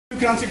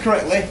can answer it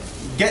correctly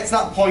gets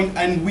that point,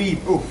 and we,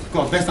 oh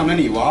God, best how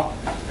many you are.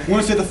 I'm going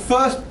to say the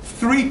first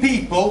 3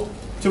 people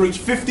to reach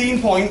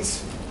 15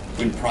 points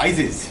win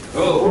prizes.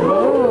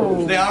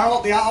 Oh. They are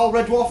all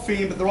Red Dwarf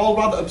themed, but they're all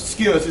rather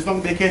obscure, so it's not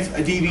going to be a case of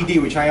a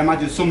DVD, which I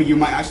imagine some of you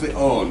might actually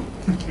own.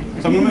 So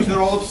I'm going to make sure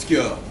they're all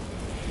obscure.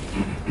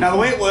 Now the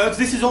way it works,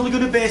 this is only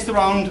going to be based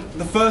around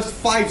the first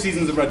 5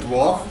 seasons of Red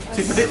Dwarf.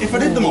 So if I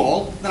did them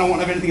all, then I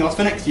won't have anything else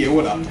for next year,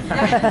 would I?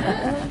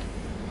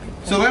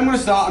 So the way I'm going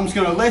to start, I'm just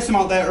going to lay some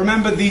out there.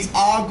 Remember, these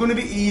are going to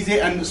be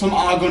easy and some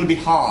are going to be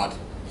hard.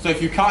 So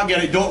if you can't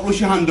get it, don't rush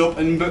your hand up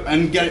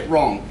and get it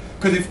wrong.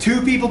 Because if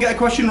 2 people get a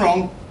question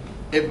wrong,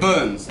 it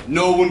burns.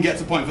 No one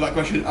gets a point for that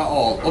question at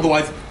all.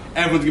 Otherwise,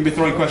 everyone's going to be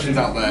throwing questions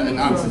out there and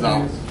answers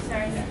out.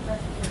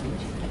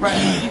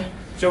 Right.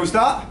 Shall we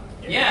start?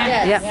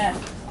 Yeah.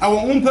 I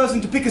want one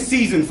person to pick a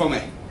season for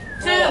me.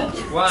 2.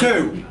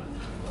 2.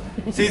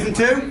 Season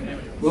 2?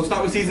 We'll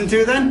start with season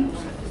 2 then.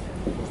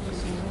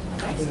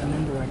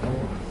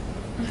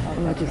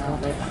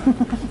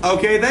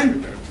 Okay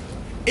then.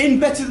 In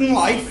Better Than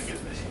Life,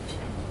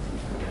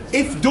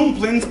 if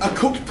dumplings are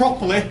cooked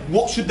properly,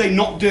 what should they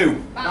not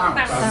do?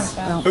 Bounce.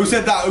 Who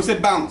said that? Who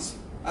said bounce?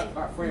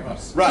 About 3 of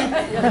us. Right.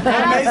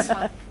 Problem is,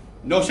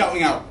 no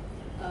shouting out.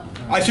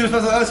 I should have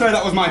specified, sorry,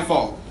 that was my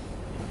fault.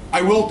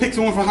 I will pick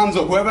someone for hands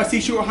up. Whoever I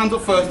see shoot their hands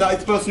up first, that is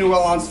the person who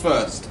will answer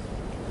first.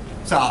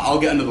 So I'll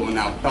get another one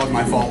now. That was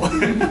my fault.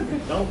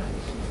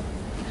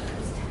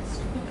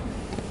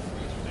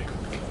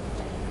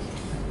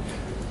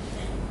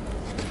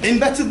 In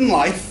Better Than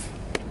Life,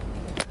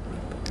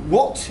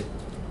 what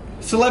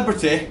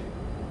celebrity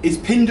is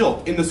pinned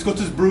up in the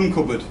Scutter's broom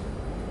cupboard?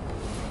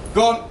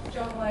 Go on.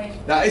 John Wayne.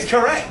 That is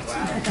correct.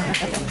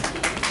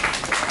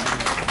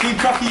 Keep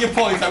track of your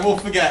points, I will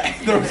forget.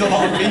 There is a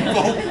lot of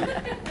people.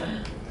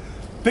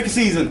 Pick a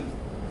season.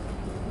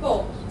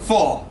 4.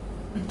 4.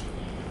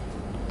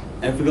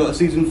 If we go to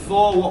season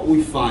 4, what will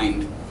we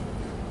find?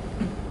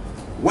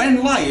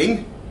 When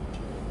lying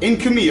in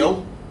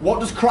Camille, what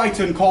does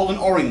Crichton call an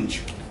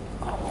orange?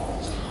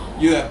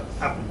 Yeah.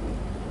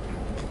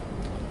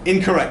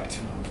 Incorrect.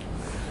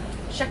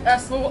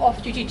 Small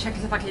off-duty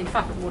Czechoslovakian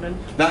traffic warden.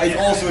 That is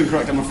also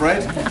incorrect, I'm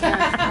afraid.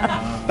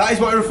 That is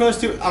what it refers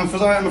to. I'm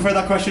afraid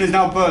that question is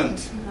now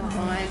burnt.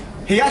 Right.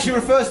 He actually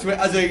refers to it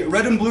as a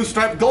red and blue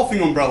striped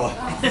golfing umbrella.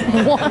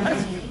 What?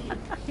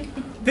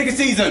 Pick a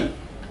season.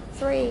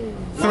 3.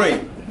 3.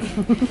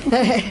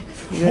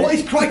 What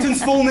is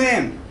Crichton's full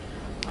name?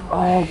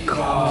 Oh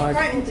God.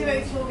 Crichton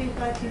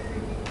 2843.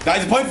 That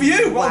is a point for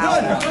you. Well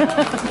done.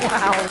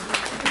 Wow.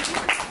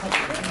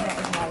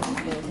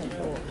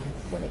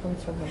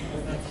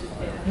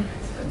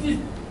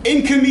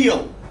 In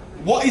Camille,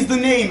 what is the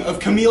name of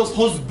Camille's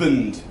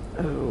husband?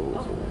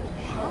 Oh.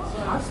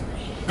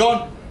 Go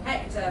on.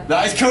 Hector.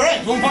 That is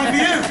correct. 1 point for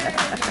you.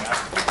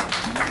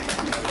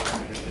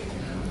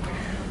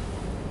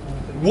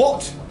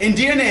 What, in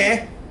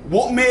DNA,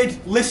 what made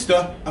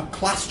Lister a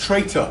class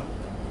traitor?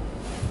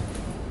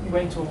 We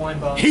went to a wine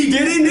bar. He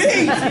did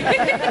indeed.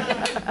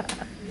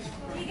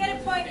 You get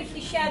a point if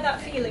you share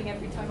that feeling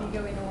every time you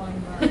go in a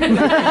wine bar.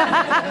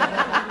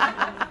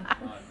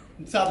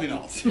 Sadly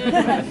not.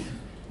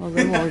 Well,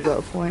 then we've got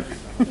a point.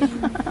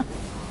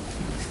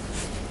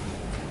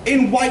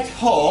 In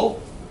Whitehall,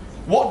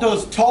 what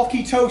does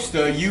Talkie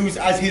Toaster use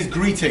as his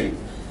greeting?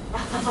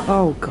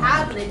 Oh God.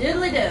 Hardly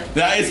diddly do.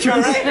 That is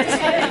correct.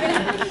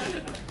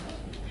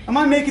 Am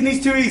I making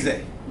these too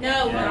easy?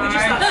 No, we just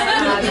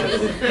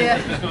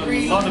have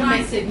Really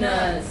massive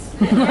nerves.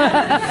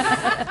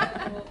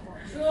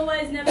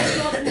 always never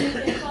stop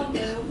moving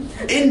combo.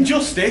 In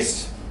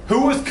Justice,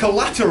 who was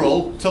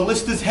collateral to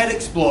Lister's head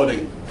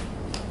exploding?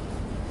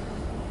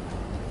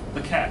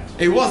 The cat.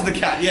 It was the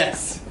cat,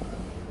 yes.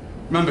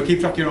 Remember, keep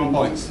track of your own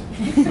points.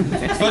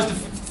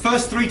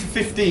 First 3 to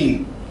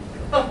 15.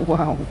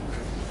 Wow.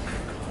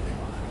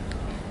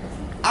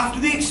 After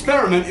the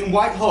experiment in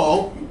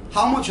Whitehall,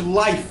 how much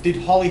life did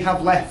Holly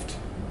have left?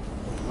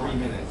 3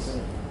 minutes.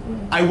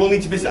 I will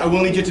need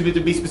you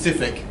to be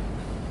specific.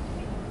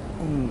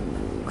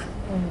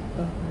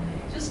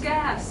 Just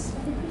guess.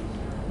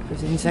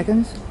 15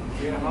 seconds?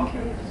 3.5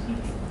 minutes.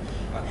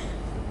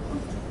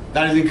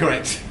 That is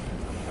incorrect.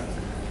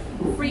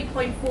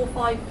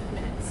 3.45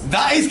 minutes.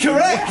 That is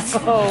correct!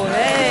 Oh,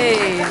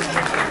 hey!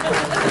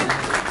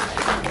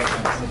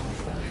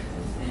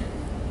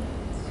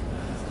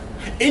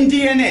 In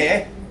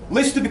DNA,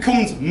 Lister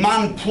becomes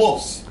Man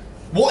Plus.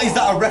 What is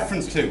that a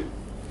reference to?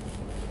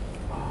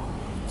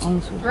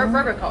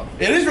 Robocop.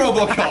 It is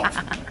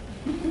Robocop.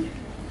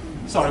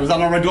 Sorry, was that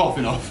not Red Dwarf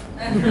enough?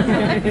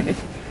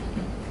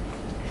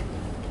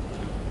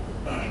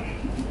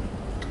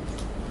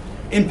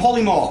 In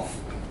Polymorph,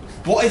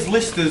 what is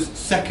Lister's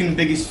second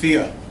biggest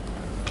fear?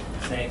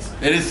 Snakes.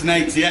 It is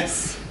snakes,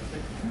 yes.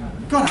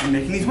 God, I'm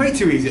making these way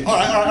too easy.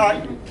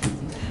 Alright.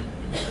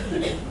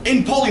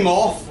 In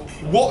Polymorph,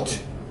 what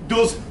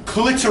does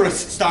clitoris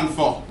stand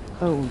for?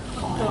 Oh,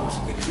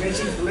 The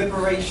creative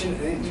liberation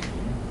and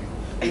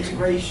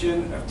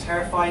integration of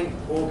terrifying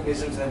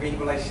organisms and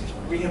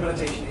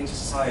rehabilitation into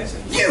society.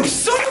 You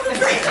son of a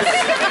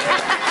bitch!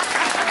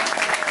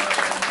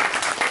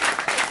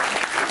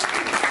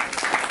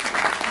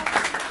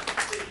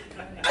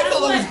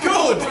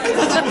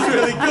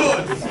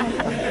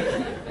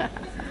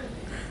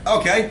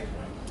 Okay.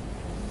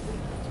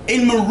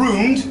 In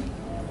Marooned,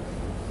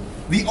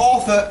 the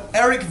author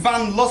Eric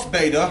van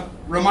Lustbader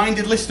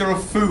reminded Lister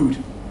of food.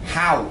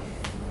 How?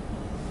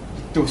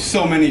 There were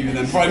so many of you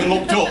then, before I even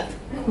looked up.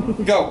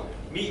 Go.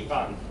 Meat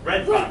van,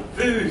 red van,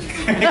 food.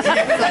 Yes,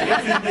 that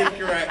is indeed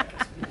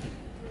correct.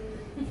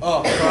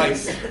 Oh,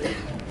 Christ.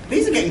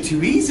 These are getting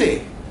too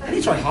easy. I need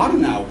to try harder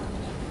now.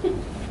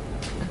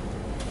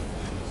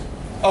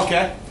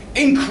 Okay.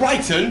 In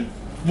Crichton,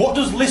 what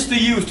does Lister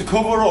use to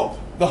cover up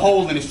the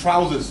hole in his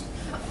trousers?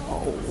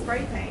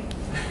 Spray paint.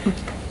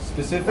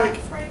 Specific?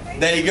 Spray paint.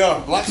 There you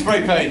go, black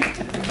spray paint.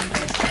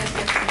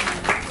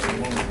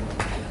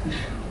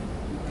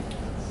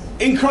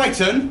 In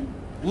Crichton,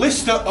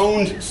 Lister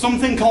owned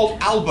something called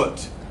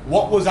Albert.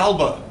 What was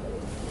Albert?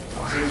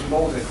 He was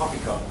moulded in a coffee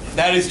cup.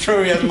 That is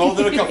true, he has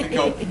molded a coffee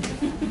cup.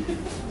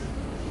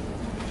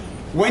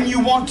 When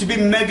you want to be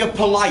mega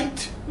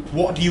polite,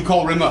 what do you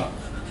call Rimmer?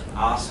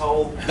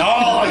 Arsehole.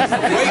 Oh, he's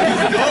quick,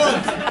 he's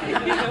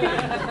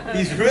good.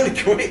 He's really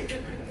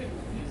quick.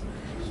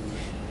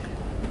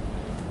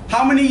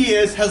 How many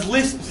years has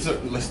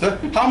Lister,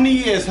 how many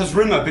years has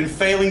Rimmer been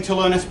failing to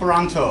learn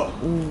Esperanto?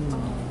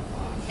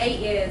 8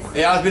 years.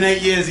 It has been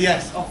 8 years,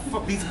 yes. Oh,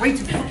 fuck, these are way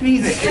too fucking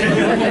easy.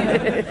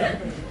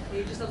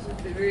 You just have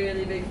to be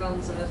really big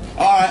fans of it.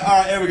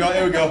 Alright, here we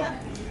go.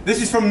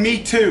 This is from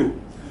Me Too.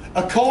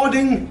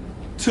 According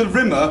to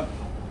Rimmer,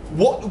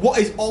 what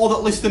is all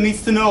that Lister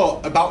needs to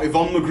know about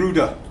Yvonne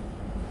Magruder?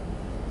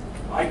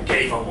 I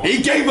gave her one.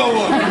 He gave her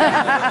one!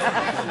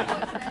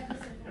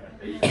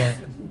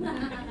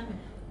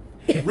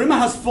 Rimmer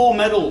has 4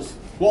 medals.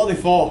 What are they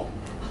for?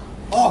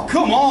 Oh,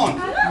 come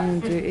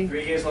on! 3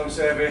 years long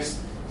service,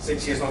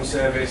 6 years long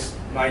service,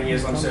 9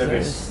 years long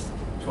service,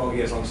 12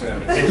 years long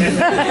service.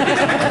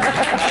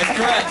 That's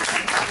correct.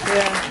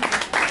 Yeah.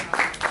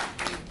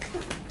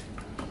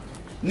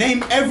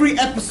 Name every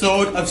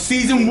episode of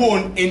season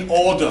 1 in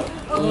order.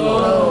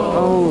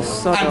 Oh,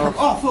 sod And, off.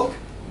 oh, fuck.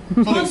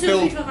 Something's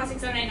spilled. 5,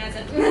 6, 7, 8, 9,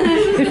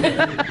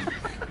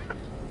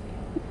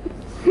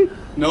 10.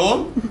 No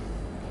one?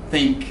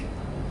 Think.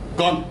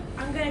 Gone.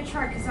 I'm going to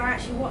try because I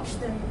actually watched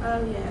them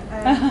earlier.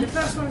 The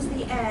first one's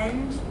The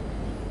End,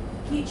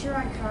 Future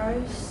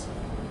Echoes.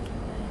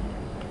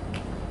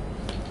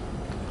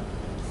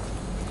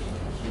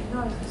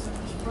 No, because I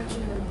was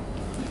watching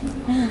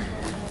them.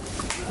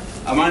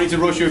 I might need to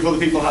rush you if other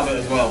people have it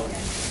as well.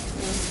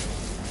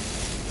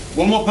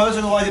 One more person,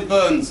 otherwise it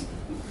burns.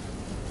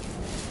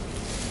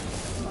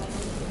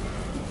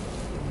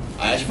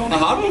 I actually found a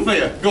hard one for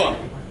you. Go on.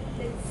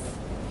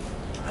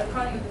 I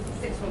can't even think of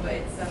the 6th one, but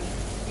it's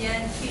The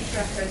End, Future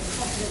Echoes,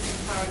 Confidence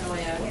and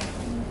Paranoia,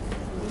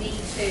 Me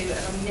Too,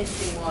 and I'm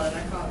missing one and I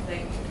can't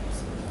think.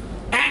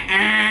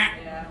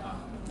 Yeah.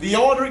 The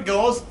order it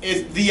goes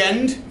is The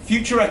End,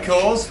 Future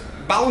Echoes,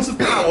 Balance of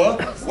Power,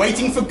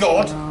 Waiting for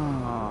God,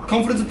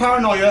 Confidence and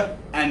Paranoia,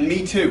 and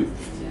Me Too.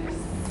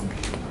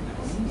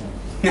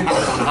 Now I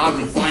found a hard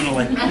one,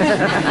 finally.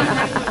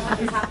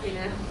 I'm happy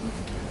now.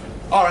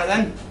 Alright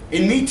then,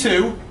 in Me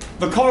Too,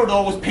 the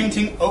corridor was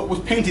painted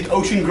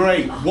ocean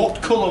grey.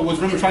 What colour was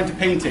Rimmer trying to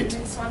paint it?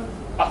 This one.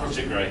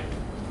 Battleship grey.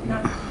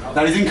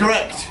 That is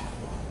incorrect.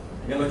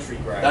 Military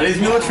grey. That is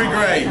military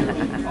grey.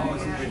 Oh,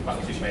 it's a big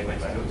battleship made like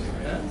that.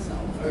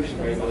 Ocean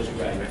grey, military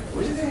grey.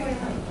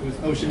 It was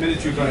ocean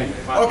military grey.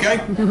 Okay.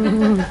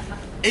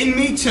 In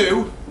Me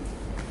Too,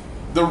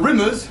 the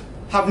Rimmers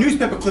have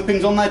newspaper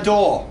clippings on their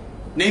door.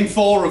 Name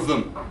 4 of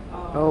them.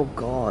 Oh,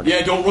 God.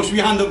 Yeah, don't rush with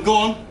your hand up, go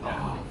on.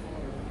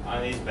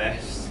 Annie's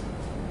best.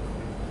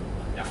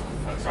 Yeah,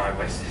 I'm sorry I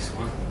wasted this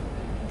one.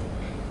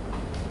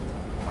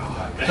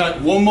 Okay,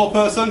 one more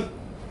person.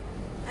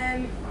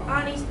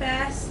 Arnie's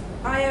Best,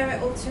 I Owe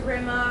It All to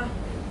Rimmer.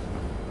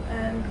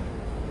 And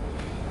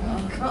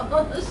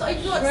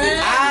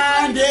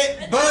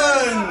it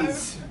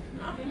burns!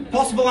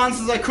 Possible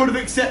answers I could have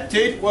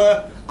accepted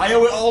were I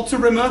Owe It All to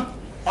Rimmer,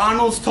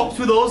 Arnold's tops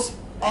with us,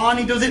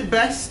 Arnie does it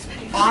best,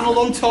 Arnold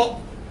on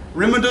top,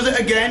 Rimmer does it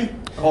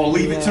again, or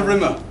leave it to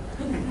Rimmer.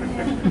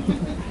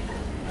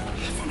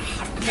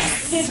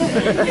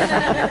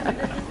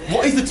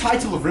 What is the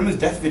title of Rimmer's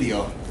death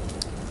video?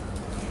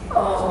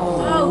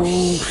 Oh,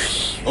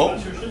 Oh,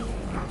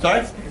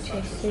 sorry?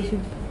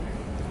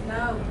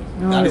 no.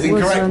 No, That is it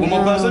incorrect. wasn't. One more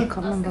No, person?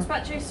 can't remember.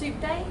 Gazpacho soup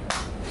day.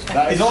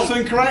 That is also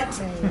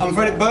incorrect. I'm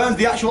afraid it burns.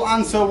 The actual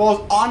answer was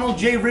Arnold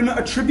J. Rimmer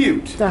a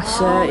tribute. That's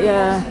it,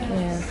 yeah.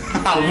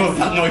 I love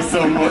that noise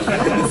so much.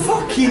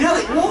 Fucking hell,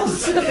 it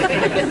was!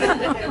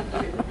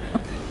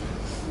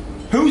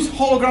 Whose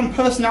hologram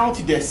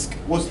personality disc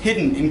was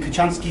hidden in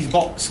Kachansky's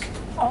box?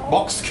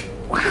 Box?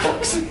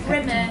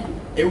 Rimmer.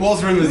 It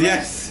was Rimmer's,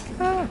 yes.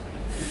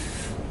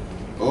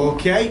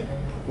 Okay.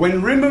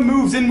 When Rimmer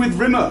moves in with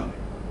Rimmer,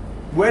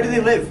 where do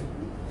they live?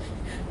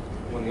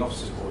 One of the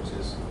officers'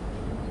 quarters.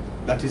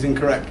 That is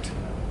incorrect.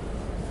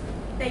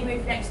 They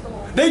moved next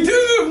door. They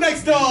do move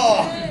next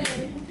door!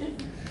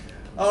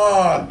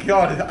 Oh,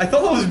 God. I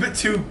thought that was a bit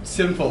too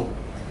simple.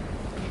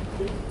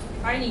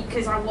 Only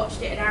because I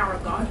watched it an hour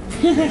ago.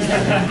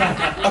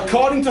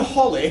 According to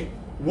Holly,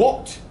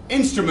 What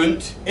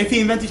instrument, if he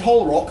invented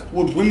Hall Rock,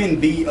 would women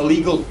be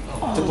illegal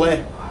to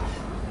play?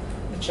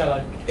 The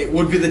cello. It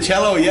would be the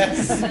cello,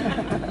 yes.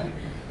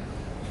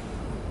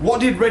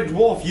 What did Red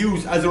Dwarf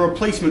use as a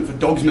replacement for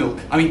dog's milk?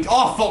 I mean,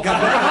 oh fuck!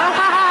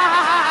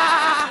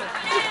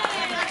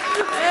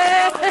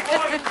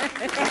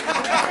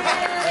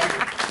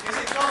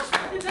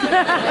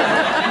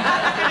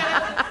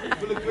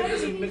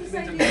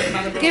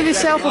 Give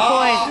yourself a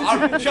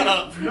point. Shut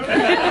up.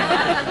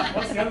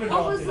 What's the other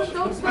What was the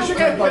dog's I should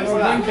get points for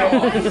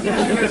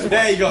that.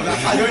 There you go.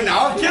 I do it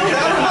now. I've killed it.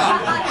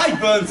 I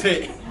burnt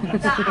it.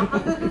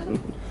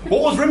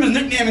 What was Rimmer's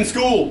nickname in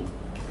school?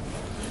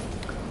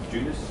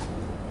 Judas.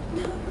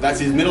 That's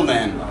his middle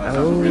name.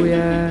 Oh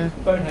yeah.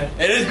 Bonehead.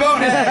 It is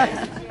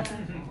Bonehead.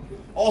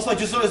 Also, I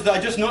just noticed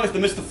the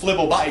Mr.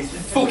 Flibble. That is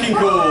fucking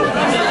cool.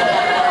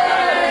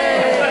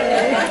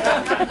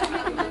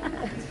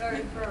 It's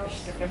very gross.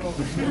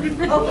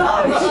 Oh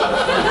gosh.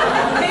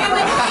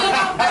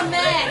 A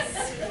mess.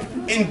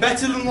 In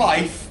Better Than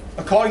Life,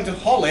 according to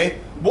Holly,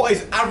 what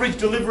is average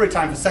delivery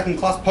time for second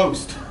class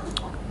post?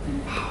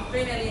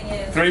 3 million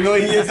years. 3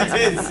 million years it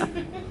is.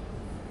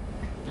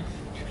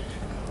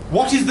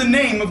 What is the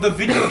name of the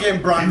video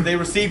game brand they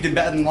received in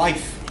Better Than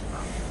Life?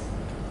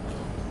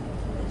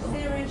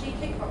 Zero G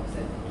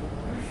kickboxing.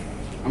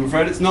 I'm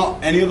afraid it's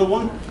not. Any other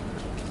one?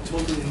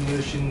 Total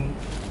immersion.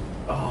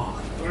 Oh,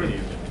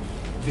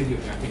 video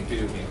game. I think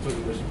video game. Total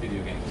immersion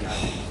video game.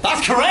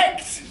 That's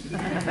correct!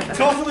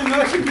 Total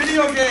immersion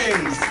video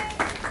games!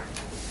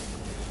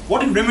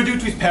 What did Rimmer do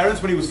to his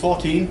parents when he was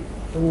 14?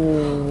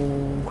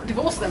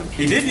 Divorce them.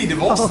 He did, he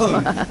divorced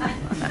them.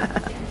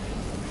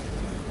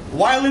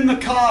 While in the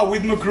car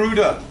with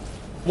Magruder,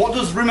 what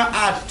does Rimmer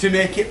add to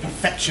make it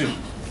perfection?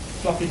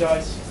 Fluffy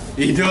dice.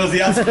 He does, he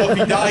has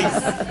fluffy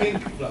dice. Pink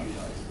fluffy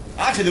dice.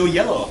 Actually, they were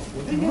yellow.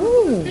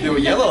 They were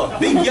yellow.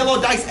 Big yellow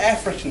dice air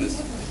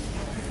fresheners.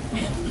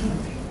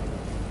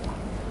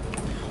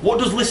 What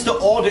does Lister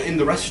order in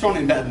the restaurant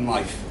in Better Than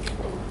Life?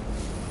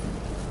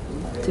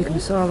 Tikka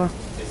masala.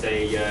 It's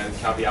a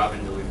caviar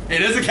vindaloo.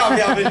 It is a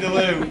caviar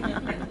vindaloo.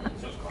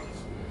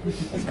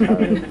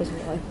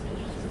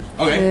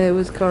 Okay. Yeah, it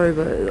was curry,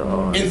 but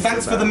In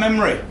Thanks for the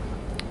Memory,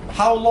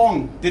 how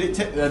long did it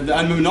take? And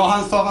no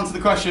hands to answer the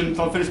question,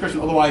 so I'll finish the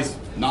question, otherwise,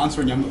 not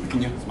answering you, I'm not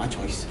picking you, it's my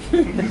choice.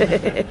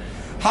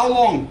 How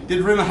long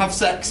did Rimmer have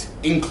sex,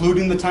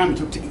 including the time it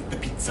took to eat the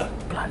pizza?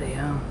 bloody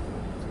hell.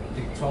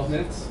 12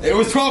 minutes. It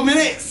was 12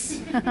 minutes!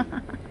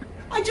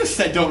 I just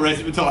said don't raise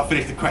it until I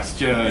finish the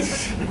question.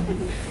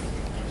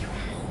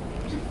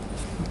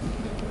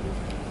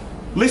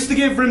 Lister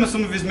gave Rimmer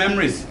some of his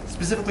memories,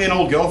 specifically an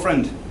old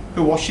girlfriend.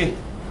 Who was she?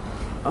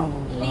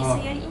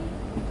 Lisa Yates.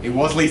 It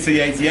was Lisa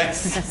Yates,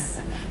 yes.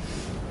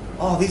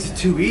 Oh, these are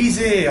too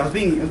easy. I was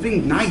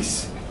being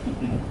nice.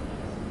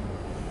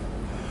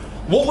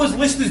 What was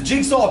Lister's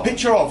jigsaw a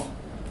picture of?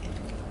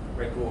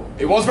 Red Dwarf.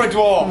 It was Red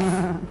Dwarf.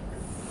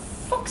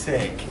 Fuck's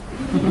sake.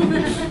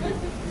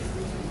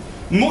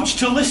 Much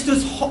to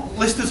Lister's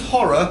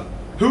horror,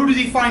 who did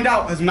he find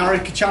out has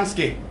married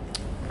Kachansky?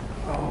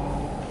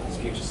 His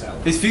future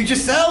self. His future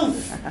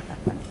self.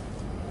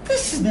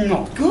 This is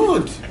not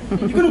good.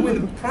 You're going to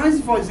win the prize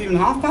before it's even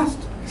half past.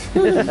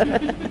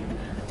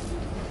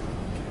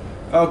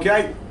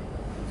 Okay.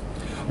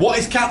 What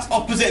is Cat's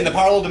opposite in the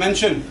parallel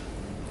dimension?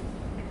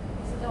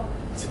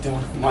 It's a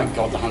dog. My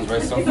God, the hands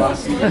raised so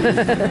fast.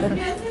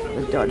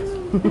 We're done.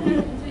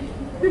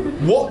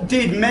 What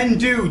did men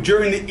do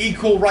during the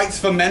Equal Rights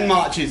for Men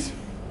marches?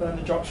 Burn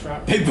the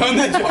jockstrap. They burned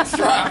their jock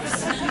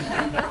straps.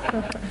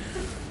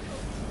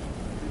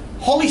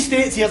 Holly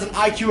states he has an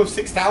IQ of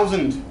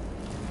 6,000.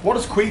 What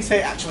does Queeg say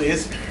it actually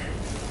is?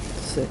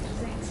 6.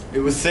 It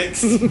was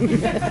 6. It's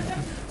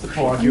a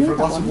poor IQ for a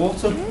glass of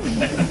water.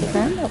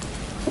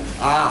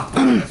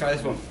 Let's try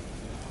this one.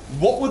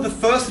 What were the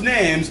first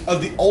names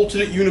of the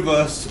alternate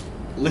universe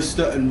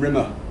Lister and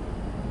Rimmer?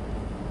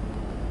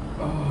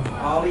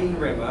 Arlene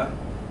Rimmer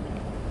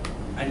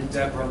and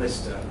Deborah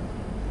Lister.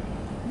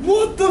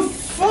 What the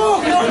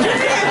fuck? How did you get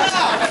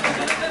that?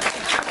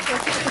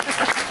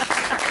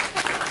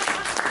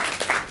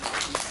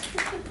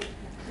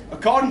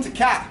 According to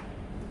Kat,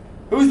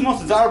 who's the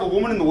most desirable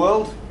woman in the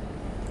world?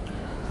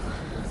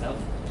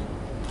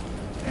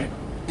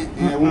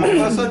 Yeah, one more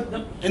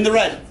person? In the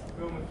red.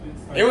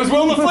 It was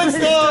Wilma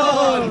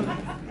Flintstone!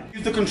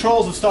 Use the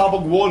controls of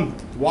Starbug 1.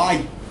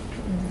 Why?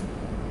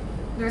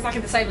 They're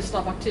exactly the same as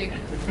Starbuck 2.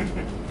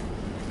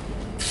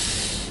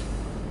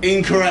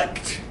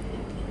 Incorrect.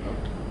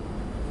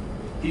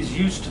 He's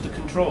used to the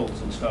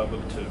controls in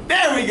Starbug 2.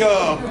 There we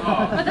go!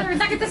 But they're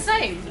exactly the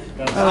same.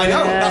 I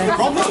know, that's the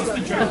problem.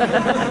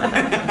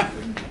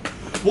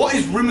 What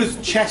is Rimmer's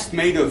chest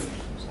made of?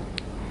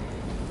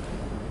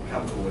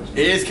 Camphor wood.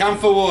 It is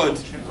camphor wood.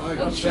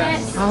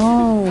 Yes.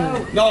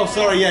 Oh. No,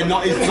 sorry, yeah,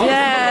 not his. Not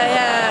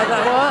Yeah,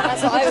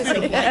 that's what I was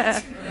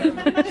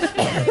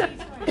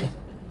thinking.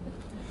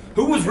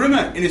 Who was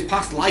Rimmer in his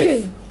past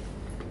life?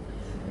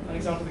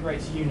 Alexander the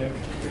Great's eunuch.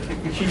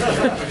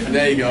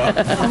 There you go.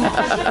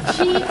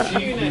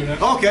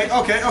 Eunuch.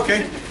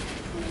 Okay.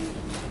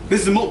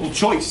 This is a multiple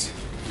choice.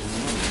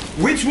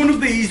 Which one of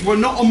these were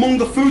not among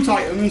the food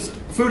items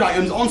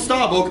on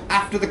Starbug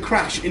after the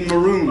crash in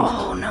Maroon?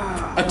 Oh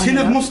no. A tin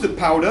of mustard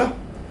powder,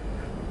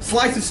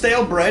 slice of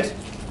stale bread,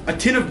 a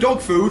tin of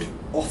dog food,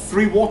 or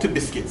 3 water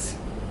biscuits?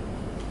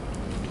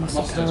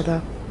 Mustard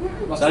powder.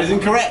 That is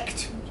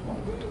incorrect.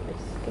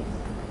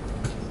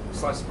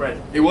 Slice of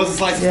bread. It was a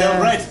slice of stale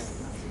bread.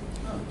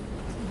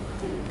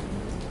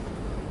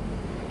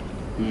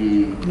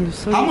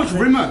 How much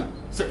Rimmer?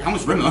 Sorry, how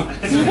much Rimmer?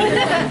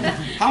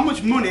 How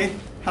much money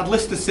had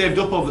Lister saved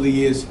up over the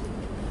years?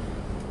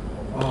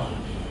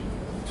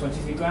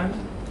 23 grand?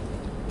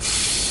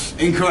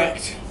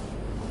 Incorrect.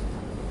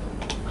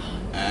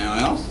 Anyone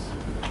else?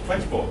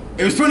 24.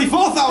 It was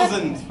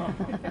 24,000.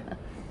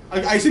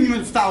 I assume you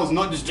meant 1,000,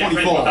 not just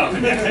 24.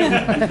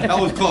 That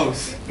was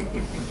close.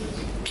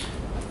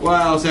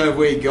 What else have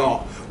we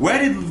got? Where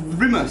did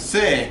Rimmer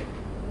say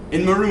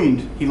in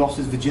Marooned he lost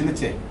his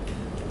virginity?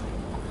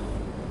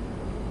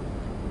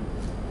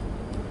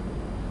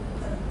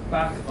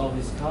 Back of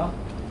his car?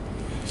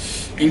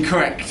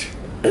 Incorrect.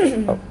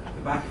 The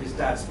back of his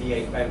dad's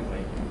V8 Bentley.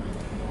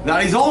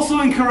 That is also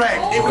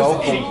incorrect.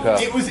 Oh.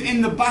 It was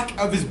in the back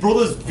of his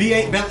brother's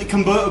V8 Bentley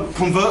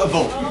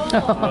convertible.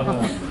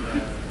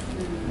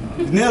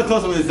 Nearly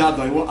closer with his dad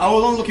though. I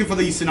was only looking for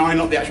the scenario,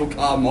 not the actual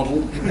car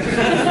model.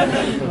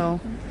 No.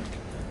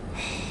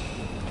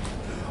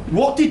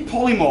 What did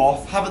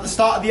Polymorph have at the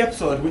start of the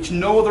episode which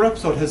no other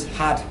episode has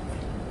had?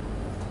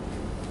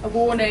 A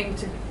warning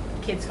to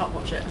kids can't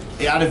watch it.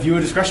 It had a viewer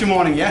discretion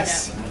warning,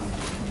 yes. Yeah.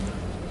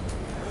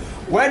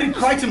 Where does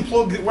Crichton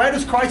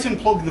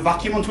plug the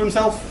vacuum onto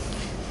himself?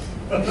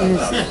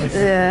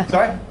 Yeah.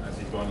 Sorry?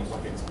 His groin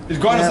socket. His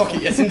groin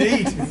socket, yes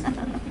indeed.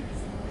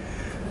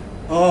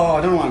 Oh,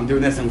 I don't know why I'm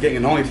doing this, I'm getting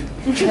annoyed.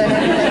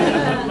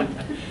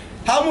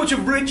 How much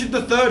of Richard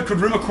III could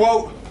Rimmer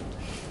quote?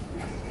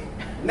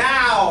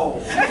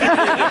 Now!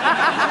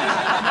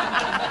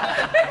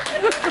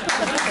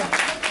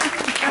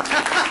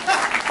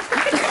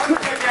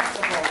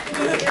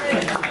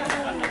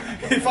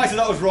 If I said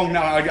that was wrong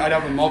now, I'd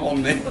have a mob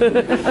on me.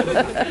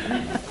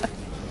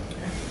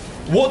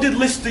 What did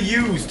Lister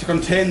use to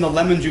contain the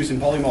lemon juice in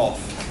Polymorph?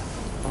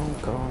 Oh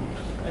god.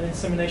 An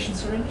insemination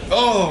syringe?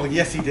 Oh,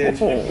 yes he did.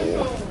 Just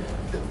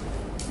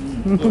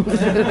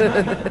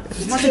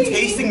imagine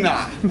tasting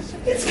that.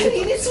 It's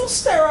clean, it's all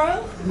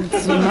sterile.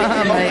 It's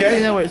mad, mate.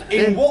 You know where it's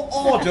In been. what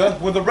order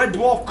were the Red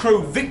Dwarf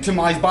crew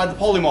victimised by the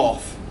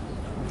Polymorph?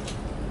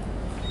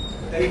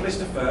 Dave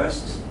Lister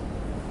first,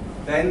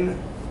 then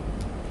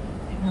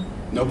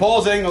No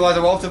pausing, otherwise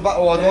I'll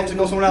have to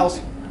go someone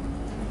else.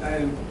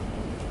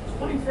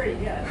 23,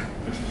 yeah.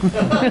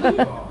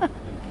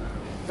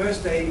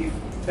 first Dave,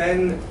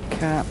 then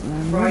Cat.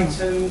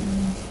 Brighton.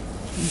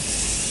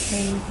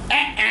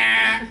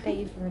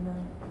 Dave Rimmer.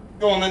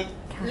 Go on then.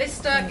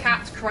 Lister,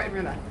 Cat, Crichton,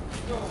 Rimmer.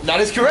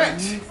 That is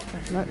correct.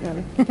 Not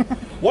really.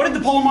 What did the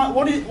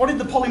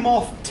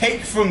Polymorph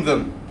take from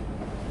them?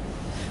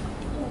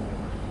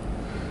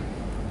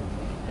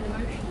 An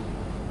emotion.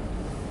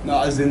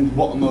 No, as in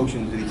what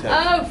emotions did he take?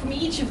 Oh, from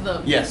each of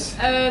them. Yes.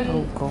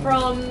 Oh, God.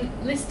 From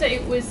Lister,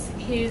 it was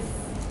his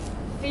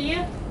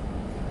fear.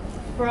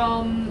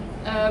 From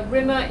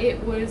Rimmer,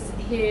 it was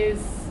his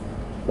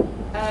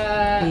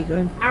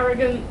Ego.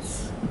 arrogance.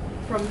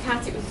 From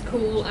Cat, it was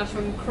cool, and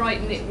from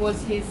Crichton, it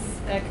was his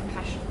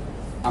compassion.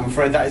 I'm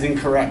afraid that is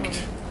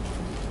incorrect.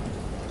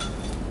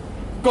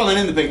 Go on then,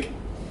 in the pink.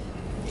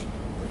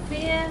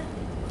 Fear,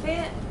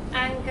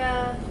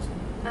 anger,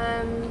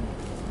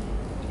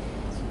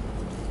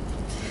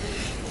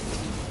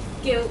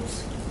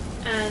 guilt,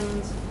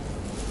 and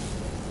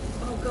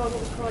oh god, what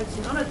was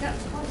Crichton? Oh no, that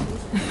was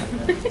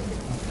Crichton.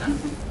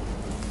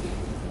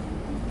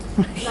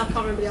 No, I can't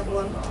remember the other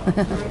one.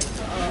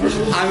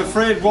 Sorry. I'm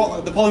afraid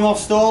what the Polymorph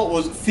stole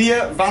was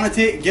fear,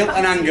 vanity, guilt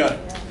and anger.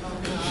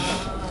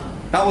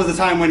 That was the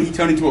time when he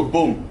turned into a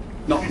bum,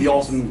 not the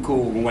awesome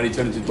cool one when he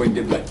turned into Dwayne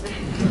Dibley.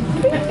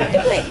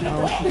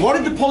 What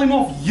did the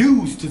Polymorph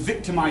use to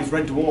victimise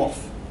Red Dwarf?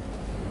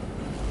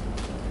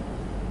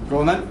 Go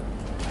on then.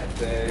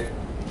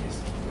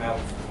 His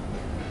mouth.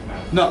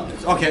 No,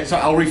 okay,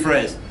 sorry, I'll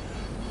rephrase.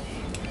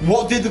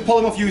 What did the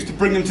Polymorph use to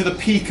bring them to the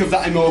peak of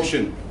that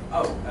emotion?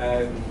 Oh,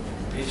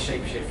 it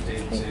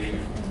shapeshifted to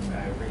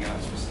bring out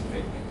a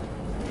specific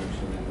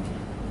emotion and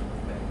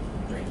then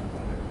drink.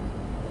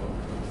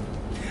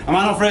 Am I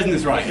not phrasing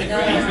this right?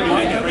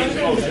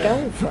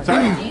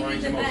 Sorry?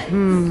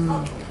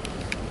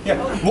 Yeah.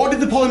 What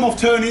did the Polymorph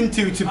turn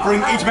into to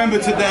bring each member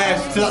to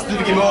that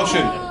specific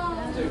emotion?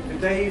 So for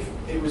Dave,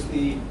 it was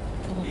the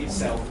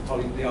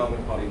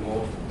armoured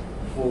polymorph.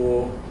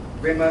 For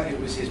Rimmer, it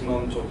was his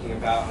mum talking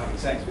about having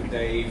sex with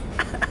Dave.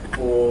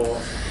 For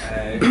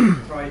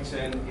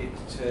Crichton, it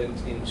turned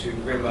into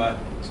Rimmer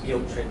to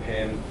guilt trip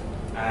him.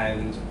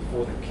 And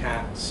for the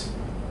cat,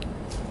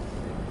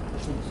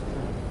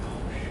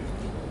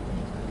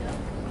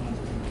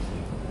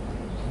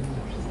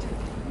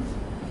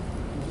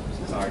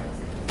 sorry.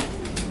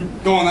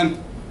 Go on then.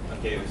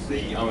 Okay, it was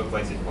the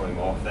armour-plated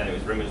polymorph, then it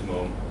was Rimmer's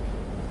mum,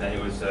 then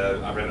it was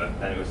a river,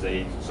 then it was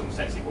some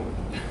sexy woman.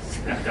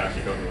 I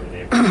actually don't know the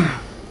name.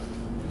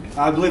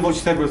 I believe what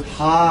she said was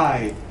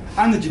hi.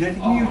 I'm the genetic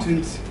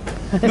mutant.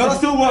 No, that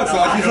still works.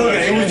 Though.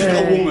 It was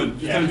just a woman.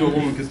 She turned into a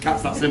woman because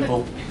cat's that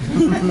simple.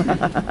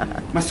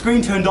 My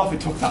screen turned off. It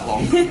took that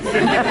long.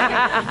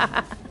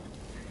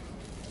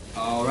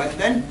 All right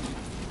then.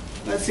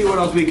 Let's see what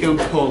else we can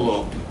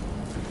pull up.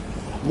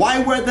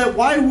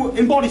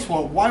 In Body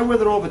Swap? Why were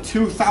there over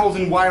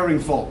 2,000 wiring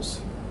faults?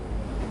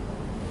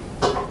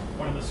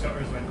 One of the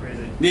scutters went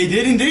crazy. They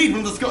did indeed. One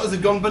of the scutters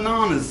had gone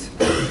bananas.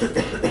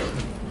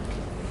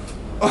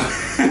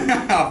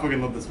 I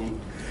fucking love this one.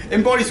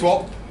 In Body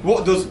Swap,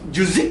 what does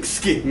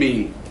Juzikski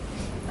mean?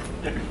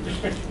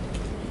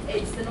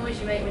 It's the noise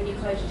you make when you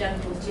close your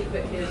genitals too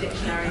quickly in a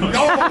dictionary.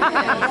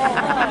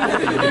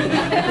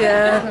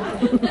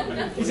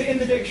 Yeah. Is it in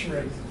the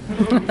dictionary?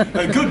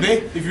 It could be,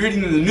 if you're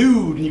reading in the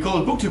nude and you call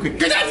a book too quick.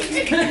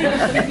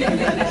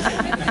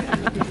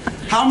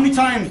 How many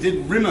times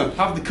did Rimmer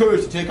have the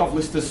courage to take off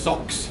Lister's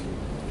socks?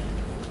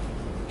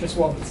 Just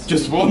once.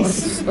 Just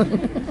once?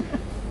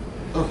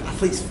 Oh,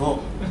 athlete's foot.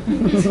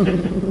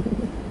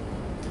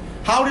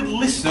 How did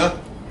Lister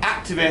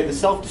activate the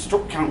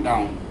self-destruct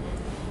countdown?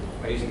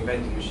 By using a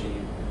vending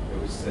machine.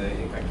 It was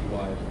incorrectly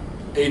wired.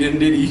 He didn't,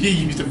 did he? He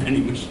used a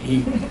vending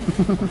machine.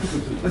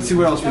 Let's see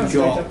what else we've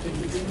got.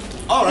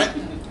 Alright.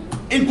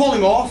 In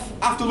Polymorph,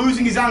 after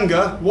losing his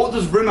anger, what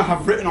does Rimmer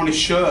have written on his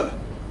shirt?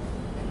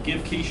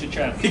 Give Quiche a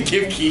chance. Give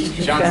Quiche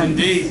a chance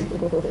indeed.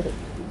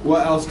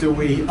 What else do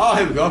we... Oh,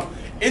 here we go.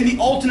 In the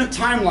alternate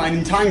timeline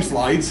in Time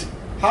Slides,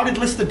 how did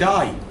Lister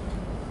die?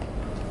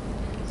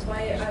 That's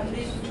why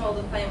losing control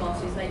of the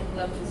Playmaster is made from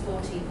love to his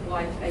 14th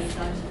wife, age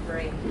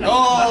 93.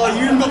 Oh,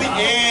 you even got the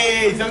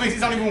age! That makes it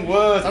sound even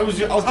worse. I was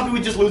happy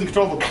with just losing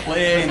control of the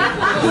plane.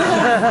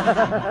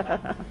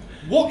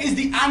 What is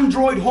the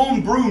android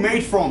homebrew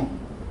made from?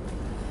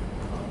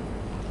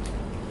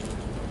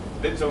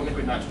 Vimto and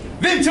liquid nitrogen.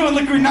 Vimto and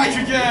liquid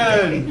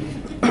nitrogen!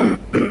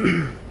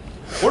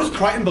 What does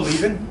Crichton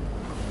believe in?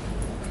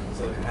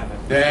 So it can happen.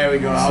 There we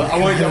go. I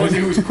wanted to see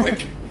who was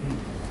quick.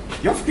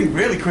 You're fucking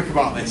really quick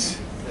about this.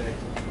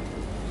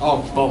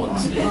 Oh,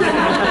 bollocks.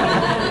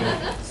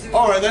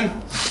 Alright then.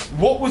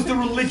 What was the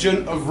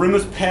religion of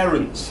Rimmer's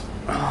parents?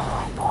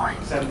 Oh boy.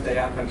 Seventh-day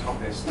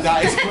Adventist.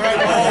 That is correct.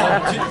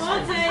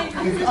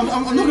 Oh,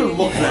 I'm not going to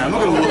look there. I'm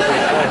not going to look there.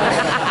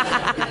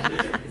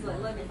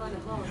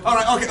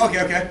 Alright,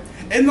 okay.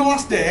 In the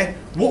last day,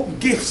 what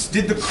gifts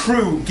did the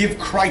crew give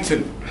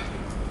Crichton?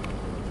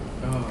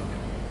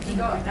 He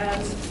got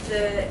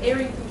the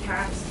earring from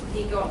Cat,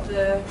 he got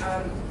the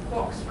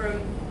box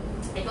from,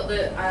 he got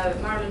the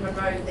Marilyn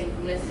Monroe thing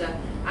from Lister,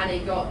 and he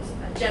got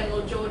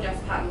General George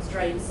F. Patton's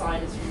drain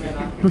signers from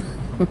Rimmer.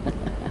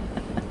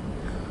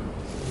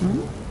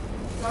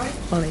 Sorry?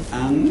 Holly.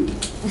 And?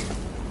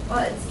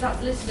 Well,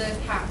 that's Lister,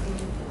 Cat,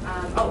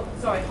 and,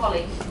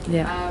 Holly.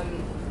 Yeah.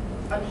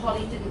 And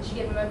Holly, didn't she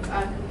give him a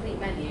complete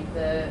menu of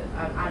the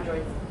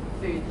android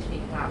food that she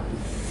could have?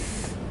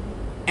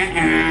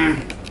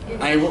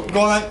 Hey,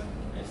 go on then.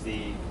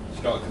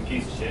 She's got a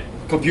computer chip.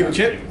 Computer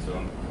chip?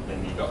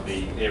 Then he got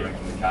the earring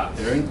from the cat.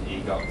 Earring?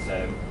 He got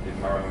the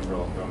Morrow and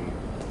Raw from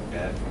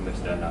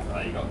Lister, and after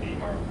that he got the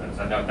Morrow and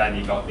so then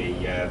he got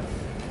the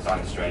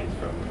sinus strains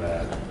from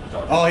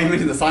George. Oh, he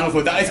mentioned the sinus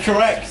word. That is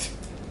correct.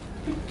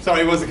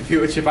 Sorry, it was a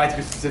computer chip. I had to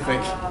be specific.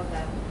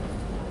 Okay.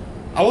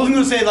 I wasn't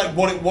going to say like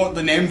what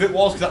the name of it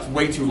was because that's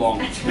way too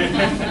long.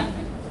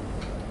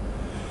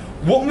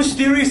 What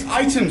mysterious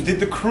items did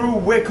the crew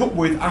wake up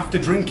with after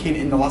drinking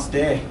in the last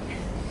day?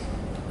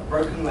 A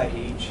broken leg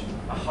each,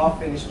 a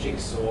half-finished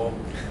jigsaw,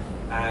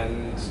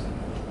 and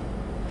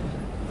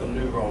the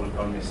loo roll had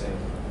gone missing.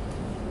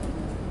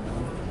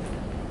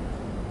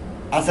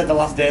 I said the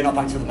last day, not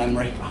thanks for the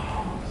memory.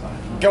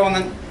 Go on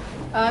then.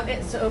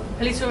 It's a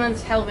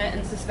policewoman's helmet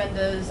and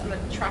suspenders and a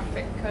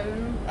traffic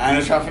cone. And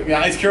a traffic,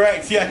 that is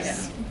correct, yes.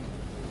 Yeah.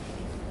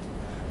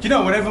 Do you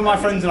know, whenever my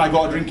friends and I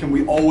go out drinking,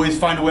 we always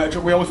find a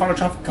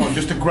traffic cone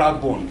just to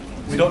grab one.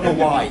 We don't know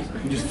why.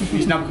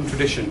 It's now become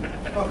tradition.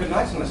 Oh, good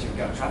night unless you've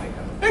got a traffic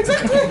cone.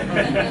 Exactly.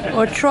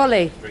 Or a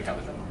trolley.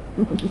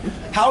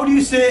 How do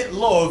you say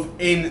love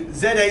in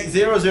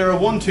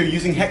Z80012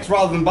 using hex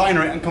rather than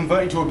binary and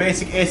convert it to a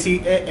basic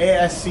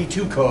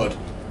ASC2 code?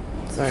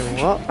 Sorry,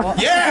 what?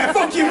 Yeah,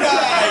 fuck you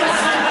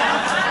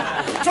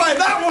guys! Try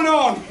that one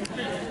on!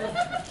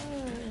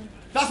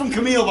 That's from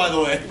Camille, by the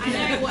way. I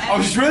know, whatever. I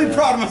was just really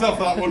proud of myself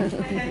for that one.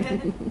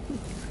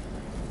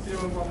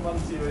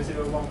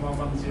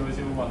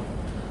 01100111001.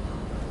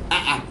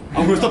 I'm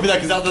going to stop you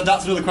there because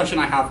that's another question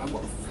I have.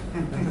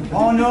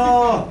 Oh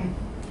no!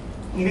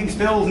 I'm getting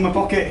spills in my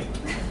pocket.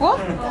 What?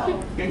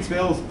 Getting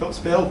spills. Don't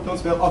spill.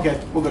 Okay,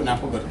 we're good now.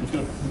 We're good.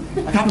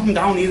 I can't put them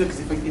down either because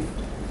if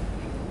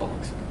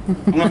bollocks. I'm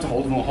going to have to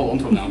hold on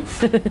to them now.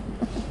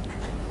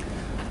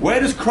 Where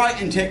does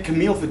Crichton take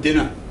Camille for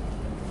dinner?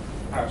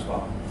 Paris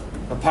Bar.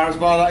 The Paris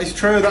Bar, that is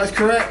true, that is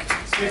correct.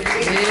 15.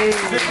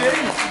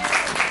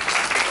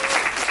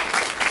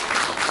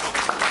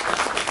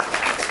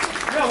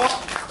 You know what?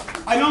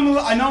 I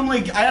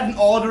I had an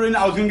order in.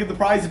 I was going to give the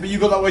prizes, but you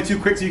got that way too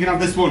quick, so you can have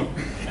this one.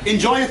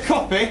 Enjoy a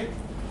copy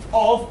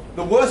of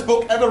the worst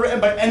book ever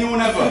written by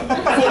anyone ever.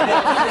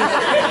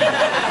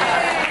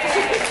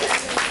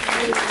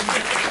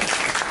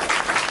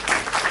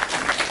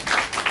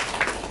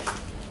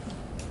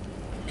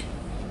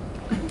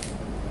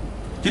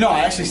 Do you know,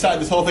 I actually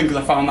started this whole thing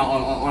because I found that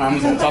on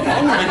Amazon. So I'm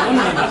going to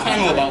make a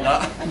channel about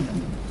that.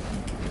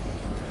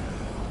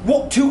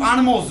 What two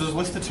animals does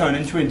Lister turn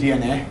into in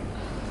DNA?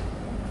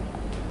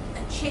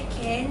 A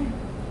chicken.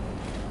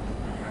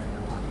 No.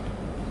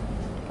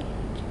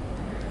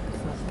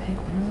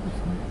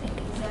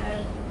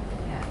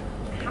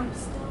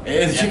 Hamster. It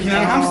is a chicken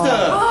and a hamster.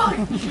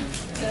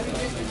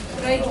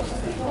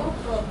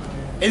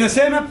 In the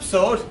same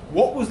episode,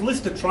 what was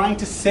Lister trying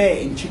to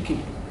say in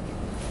chicken?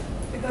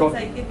 For God's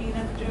sake, give me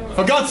an epidural.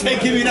 For God's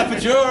sake, give me an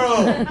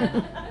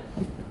epidural!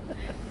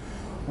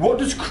 What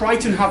does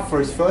Crichton have for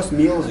his first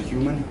meal as a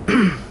human?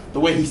 The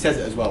way he says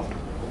it as well.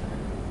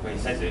 When he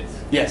says it.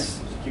 Yes.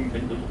 Chicken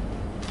vindaloo.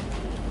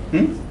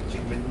 Hmm?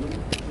 Chicken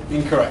vindaloo.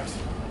 Incorrect.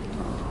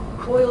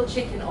 Boiled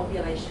chicken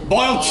ovulation.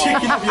 Boiled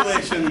chicken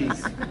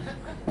ovulations!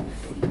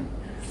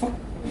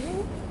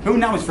 Who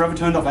now is forever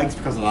turned off eggs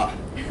because of that?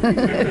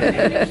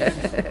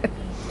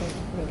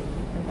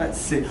 Let's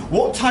see.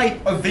 What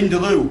type of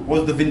vindaloo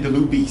was the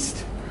Vindaloo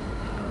beast?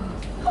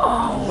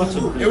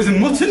 Mutton. It was a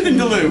mutton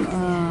vindaloo!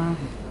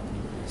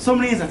 So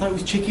many years I thought it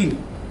was chicken.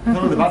 I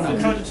thought it was bad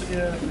now.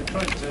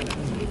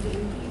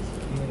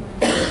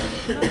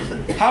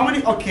 How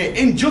many, okay,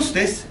 in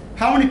Justice,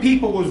 how many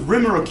people was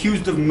Rimmer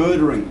accused of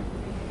murdering?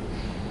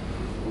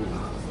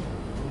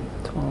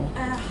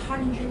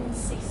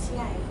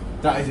 168.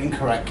 That is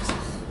incorrect.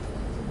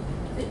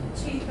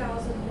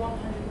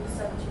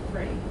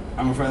 2,173.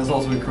 I'm afraid that's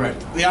also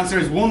incorrect. The answer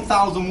is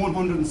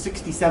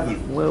 1,167.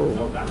 Whoa.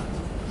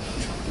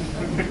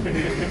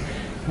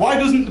 Why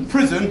doesn't the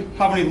prison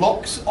have any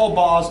locks or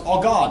bars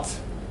or guards?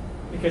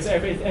 Because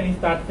any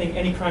bad thing,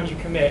 any crime you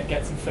commit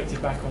gets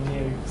inflicted back on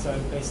you. So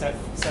they said,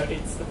 so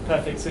it's the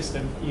perfect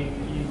system. You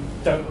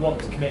don't want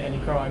to commit any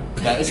crime.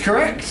 That is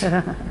correct.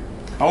 I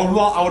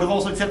would have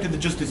also accepted the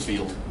justice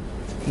field.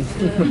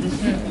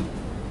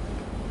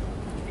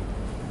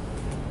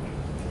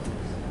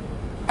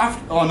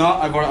 Oh no,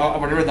 I've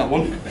already read that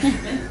one.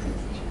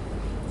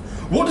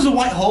 What does a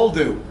white hole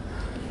do?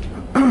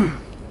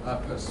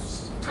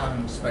 Puts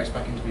time and space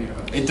back into the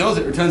universe. It does,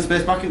 it returns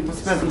space back in,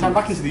 space and time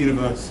back into the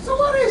universe. So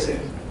what is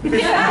it? No!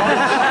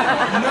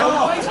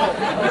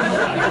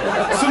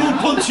 Someone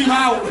punch him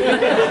out!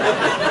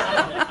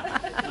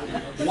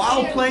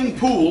 While playing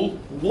pool,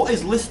 what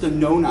is Lister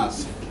known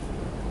as?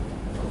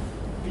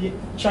 Full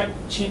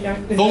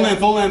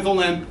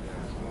name.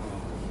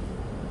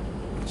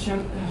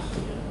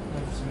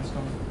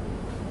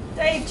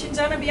 Dave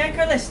Cinzano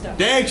Bianco Lister.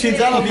 Dave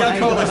Cinzano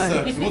Bianco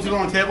Lister. If you want to go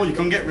on a table, you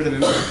can get rid of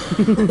him.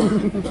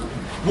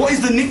 What is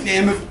the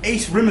nickname of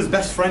Ace Rimmer's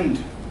best friend?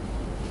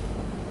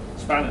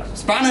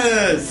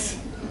 Spanners.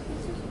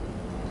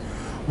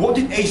 What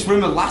did Ace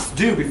Rimmer last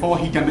do before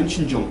he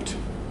dimension jumped?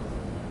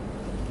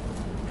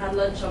 Had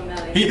lunch on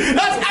Melly.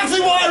 That's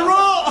actually what I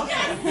wrote!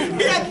 Yes!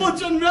 He had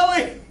lunch on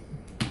Melly!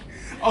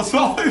 I was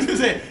so going to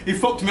say, he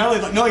fucked Melly.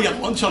 Like, no, he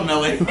had lunch on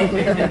Melly.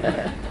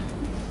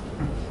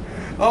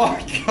 Oh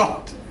my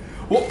god.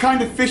 What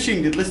kind of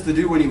fishing did Lister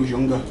do when he was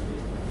younger?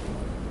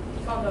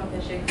 Condom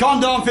fishing.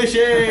 Condom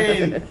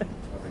fishing!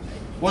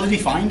 What did he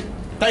find?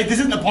 This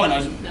isn't the point.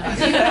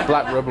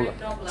 Black rubber.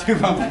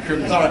 Sorry,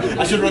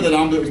 I should have read that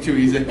down, but it was too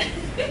easy.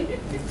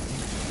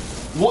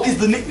 What is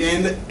the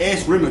nickname that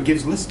Ace Rimmer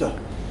gives Lister?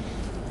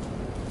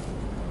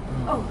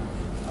 Oh,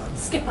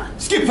 Skipper.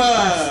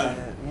 Skipper!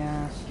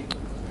 Yeah.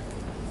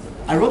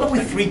 I wrote that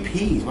with 3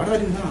 P's. Why did I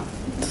do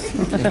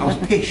that? I was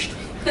pished.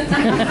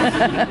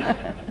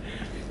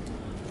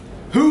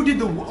 Who did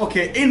the...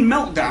 Okay, in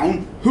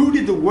Meltdown, who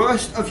did the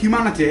worst of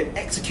humanity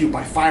execute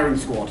by firing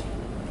squad?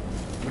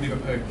 Winnie the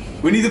Pooh.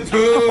 Winnie the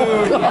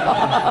Pooh!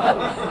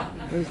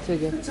 Who's too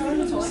good?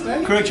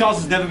 Craig Charles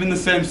has never been the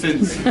same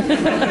since.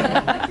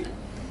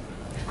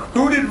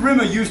 Who did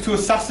Rimmer use to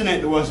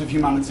assassinate the worst of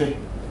humanity?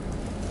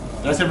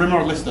 Did I say Rimmer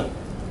or Lister?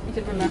 You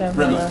did remember.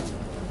 Rimmer.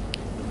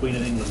 Queen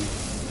of England.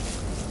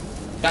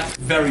 That's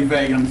very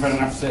vague, and I'm afraid I'm going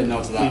to have to say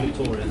no to that. Queen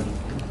Victoria then.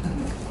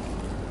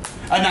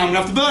 And now I'm going to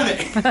have to burn it.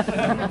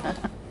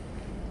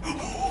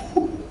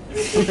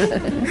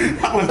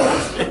 That was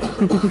nasty.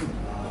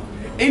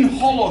 In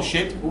Hollow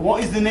Ship,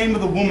 what is the name of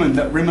the woman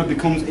that Rimmer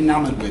becomes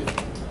enamoured with?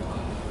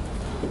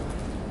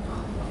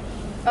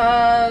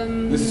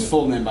 This is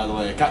full name, by the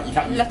way. You can't use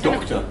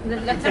Doctor.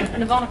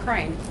 Nirvana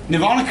Crane.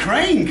 Nirvana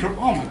Crane!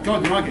 Oh my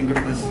god, you're getting good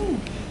at this.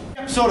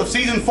 Episode of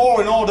season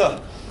 4 in order.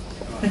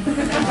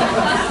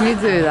 You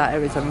do that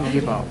every time you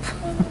give up.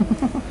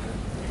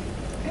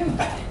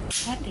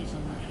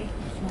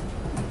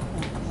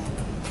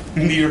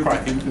 These are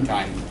quite thinking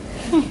time.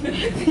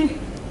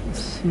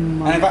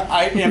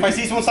 And if I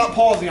see someone start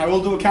pausing, I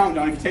will do a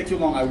countdown. If it takes too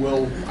long, I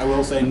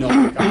will say no, I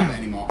can't have it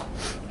anymore.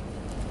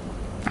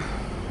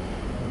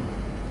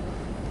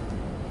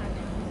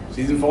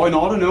 Season 4 in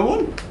order, no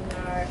one?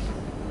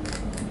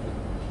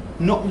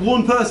 Not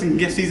one person can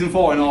get season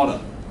 4 in order.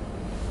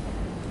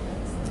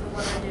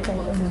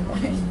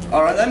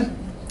 Alright then.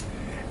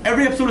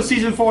 Every episode of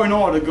season 4 in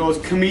order goes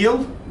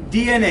Camille,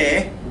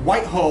 DNA,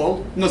 White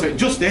Hole, no sorry,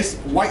 Justice,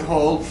 White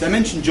Hole,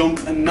 Dimension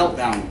Jump, and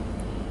Meltdown.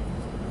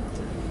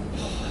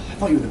 I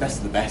thought you were the best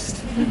of the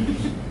best.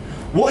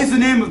 What is the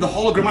name of the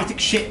hologrammatic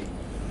ship?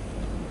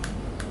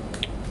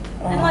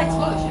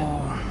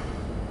 Enlightenment.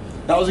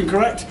 That was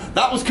incorrect.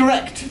 That was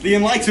correct. The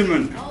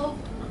Enlightenment. Oh.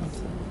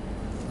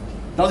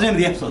 That was the end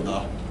of the episode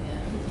though.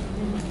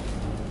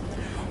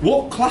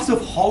 What class of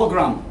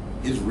hologram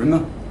is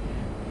Rimmer?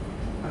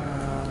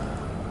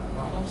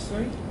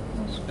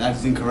 That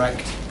is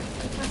incorrect.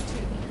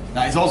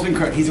 That is also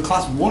incorrect. He's a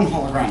class 1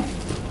 hologram.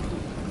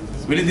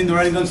 We didn't think there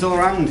were any of them still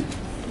around.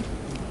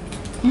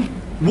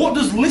 What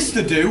does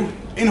Lister do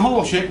in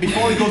Holoship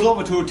before he goes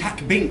over to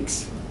attack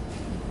Binks?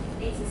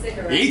 Eats a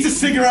cigarette. He eats a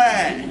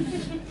cigarette!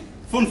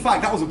 Fun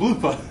fact, that was a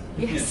blooper.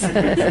 Yes.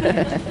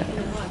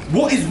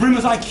 What is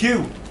Rimmer's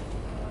IQ?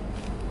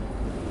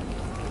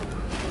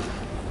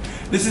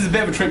 This is a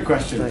bit of a trick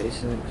question.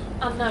 36.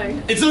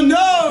 Unknown. It's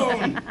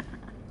unknown!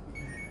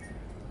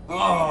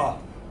 Oh.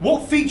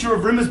 What feature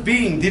of Rimmer's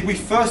being did we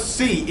first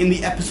see in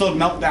the episode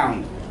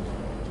Meltdown?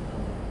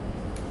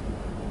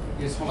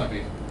 Yes, follow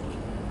me.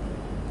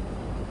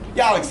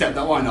 Yeah, I'll accept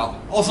that, why not?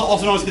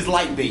 Also known as his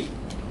light bee.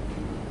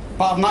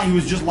 Apart from that, he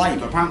was just light,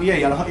 but apparently, yeah,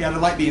 he had a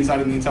light bee inside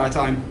him the entire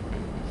time.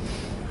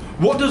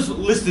 What does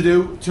Lister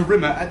do to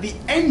Rimmer at the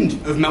end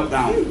of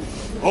Meltdown?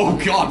 Oh,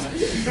 God.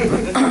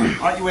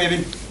 Aren't you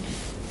waving?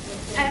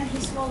 He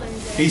swallows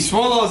it. He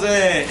swallows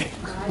it.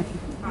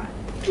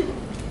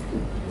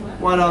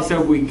 What else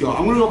have we got?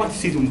 I'm going to go back to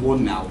season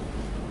 1 now.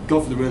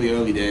 Go for the really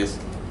early days.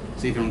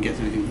 See if anyone gets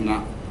anything from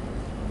that.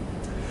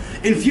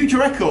 In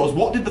Future Echoes,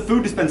 what did the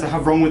food dispenser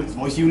have wrong with its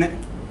voice unit?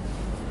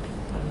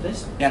 A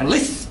list. He had a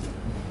list.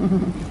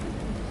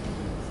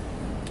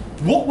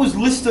 What was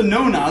Lister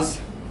known as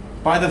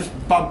by the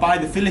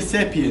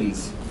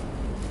Philisapians?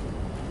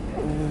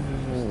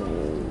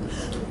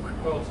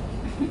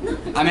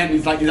 I meant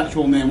it's like his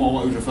actual name or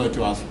what he was referred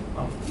to as.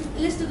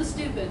 Lister the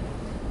Stupid.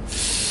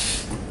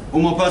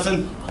 One more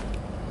person.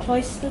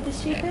 Cloister the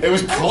Stupid? It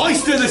was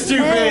Cloister the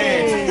Stupid!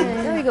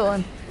 There we go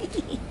on.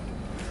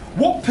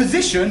 What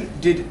position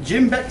did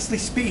Jim Bexley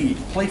Speed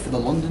play for the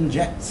London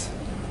Jets?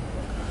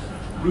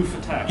 Roof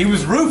attack. He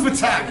was roof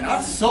attack.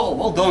 That's subtle.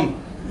 Well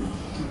done.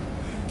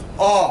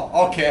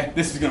 Oh, okay.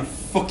 This is going to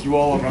fuck you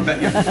all over, I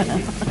bet you.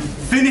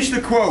 Finish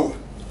the quote.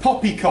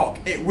 Poppycock.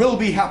 It will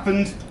be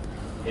happened.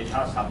 It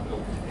has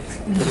happened.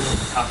 It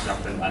has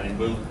happened, and it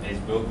will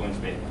going to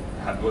be.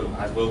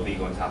 Will be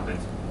going to happen.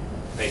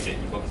 Face it,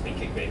 your bucket's been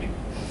kicked, baby.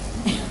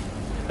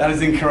 That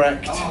is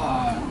incorrect.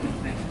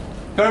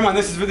 Bear in mind,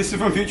 this is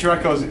from Future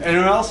Echoes.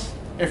 Anyone else?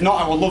 If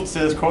not, I would love to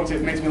say this quote.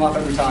 It makes me laugh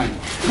every time.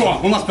 Go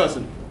on, one last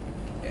person.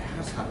 It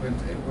has happened.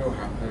 It will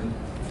happen.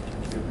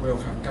 It will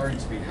going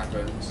to be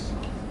happened.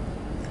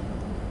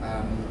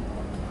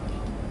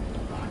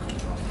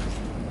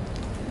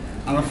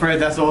 I'm afraid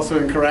that's also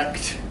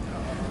incorrect.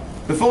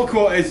 The full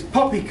quote is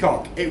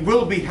Poppycock. It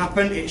will be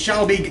happened. It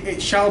shall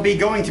be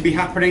going to be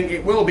happening.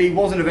 It will be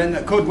was an event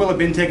that will have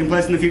been taking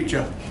place in the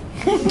future.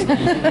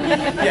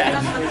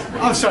 Yeah.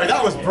 I'm sorry,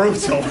 that was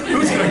brutal.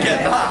 Who's going to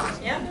get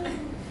that? Yeah.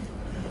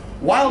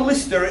 While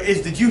Lister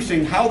is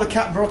deducing how the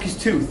cat broke his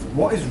tooth,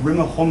 what is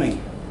Rimmer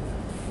humming?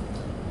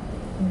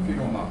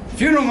 Funeral march.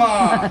 Funeral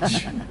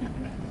march!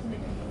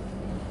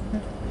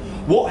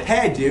 What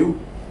hairdo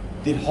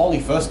did Holly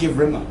first give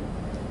Rimmer?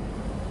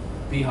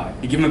 Beehive.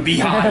 He gave him a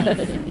beehive.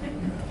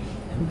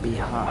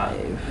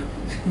 Beehive.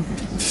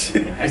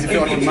 As if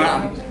you're like a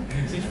man.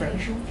 Is he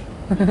French?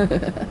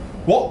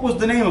 What was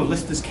the name of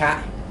Lister's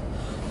cat?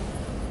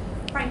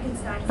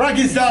 Frankenstein.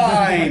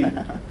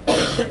 Frankenstein!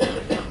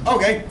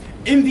 Okay,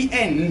 in the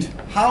end,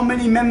 how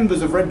many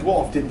members of Red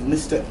Dwarf did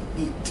Lister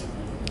eat?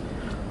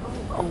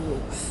 Oh,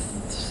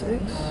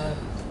 6?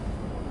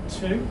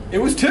 2. It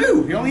was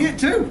 2. He only ate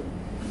 2.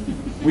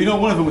 We know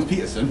one of them was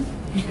Peterson.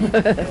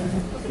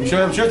 I'm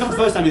sure it's not the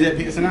first time he's ate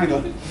Peterson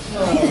either.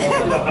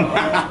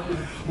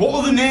 What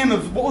were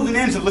the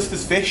names of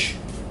Lister's fish?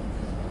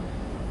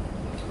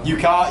 You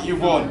can't.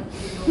 You've won.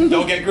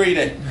 Don't get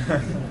greedy.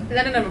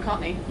 Lennon and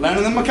McCartney.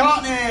 Lennon and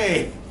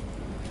McCartney.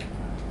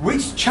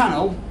 Which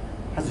channel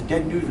has a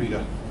dead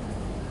newsreader?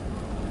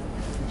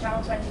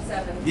 Channel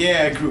 27.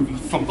 Yeah, groovy.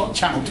 From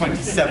channel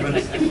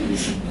 27.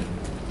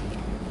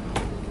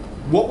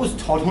 What was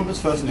Todd Hunter's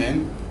first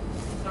name?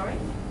 Sorry?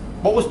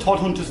 What was Todd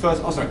Hunter's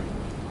first? Oh, sorry.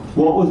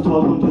 What was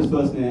Todd Hunter's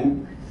first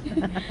name?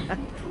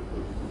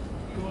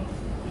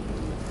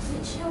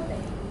 Shelby.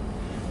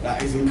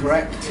 That is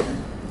incorrect.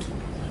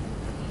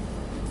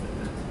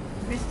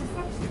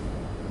 Christopher.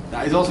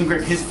 That is also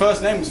incorrect. His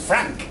first name was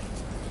Frank.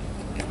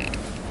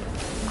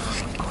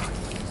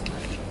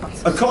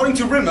 According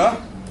to Rimmer,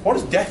 what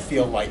does death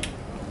feel like?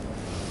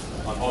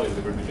 On holiday with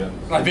a group of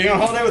Germans. Like being on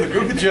holiday with a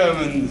group of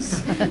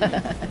Germans.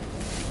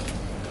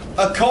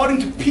 According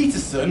to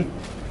Peterson,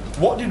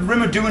 what did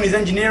Rimmer do in his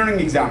engineering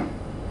exam?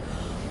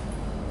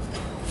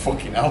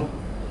 Fucking hell.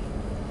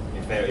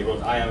 He favourite. He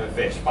wrote I am a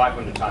fish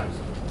 500 times.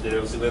 The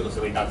little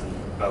silly dads and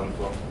bones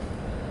one.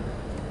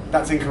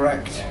 That's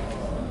incorrect.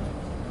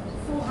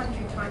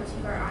 400 times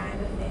he wrote I am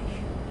a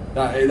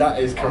fish. That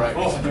is correct.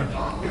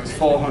 It was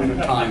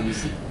 400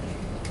 times.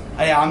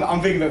 Yeah,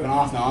 I'm thinking of an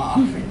arse now,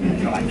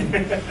 aren't I?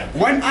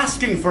 When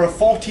asking for a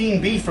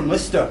 14B from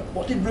Lister,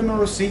 what did Rimmer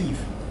receive?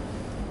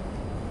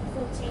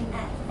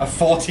 14F. A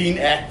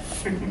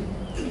 14F.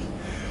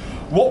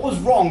 What was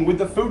wrong with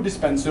the food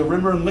dispenser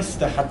Rimmer and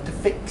Lister had to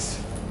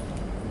fix?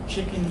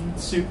 Chicken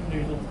soup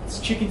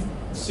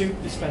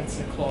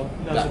dispenser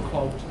nozzle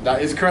clogged.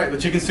 That is correct. The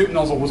chicken soup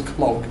nozzle was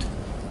clogged.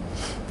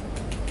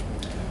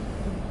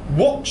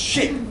 What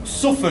ship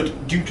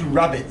suffered due to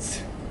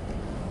rabbits?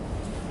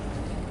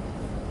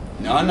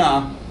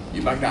 No,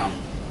 you back down.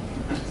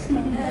 The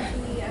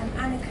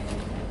Anakin.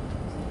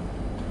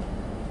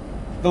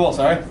 The what,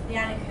 sorry? The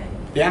Anakin.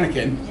 The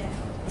Anakin? Yeah.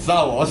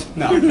 Star Wars?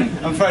 No,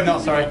 I'm afraid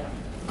not, sorry.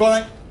 Go on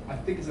then. I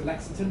think it's a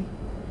Lexington.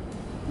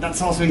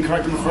 That's also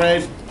incorrect, I'm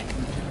afraid.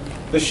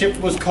 The ship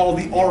was called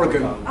the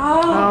Oregon. Oh.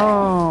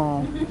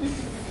 Oh.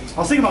 I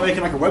was thinking about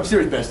making like a web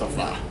series based off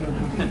that.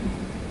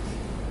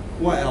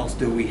 What else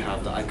do we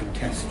have that I could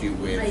test you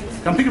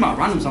with? I'm picking about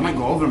random, so I might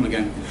go over them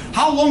again.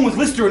 How long was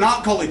Lister in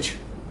art college?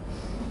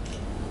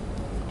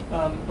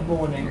 A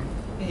morning.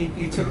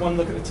 He took one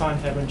look at the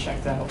timetable and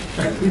checked out.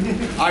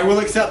 I will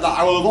accept that.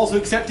 I will have also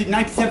accepted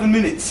 97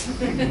 minutes.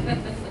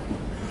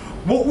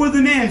 What were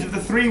the names of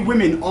the 3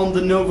 women on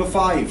the Nova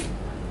 5?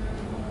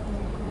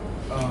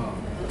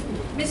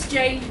 Miss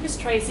Jane, Miss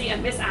Tracy,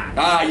 and Miss Anne.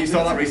 Ah, you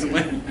saw that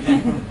recently.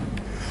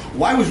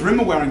 Why was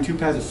Rimmer wearing 2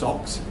 pairs of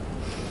socks?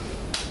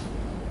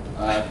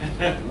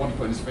 One to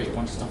put in his feet,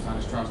 one to stuff down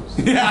his trousers.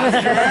 Yeah,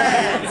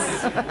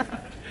 that's correct.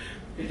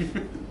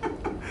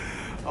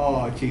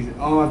 Oh, jeez.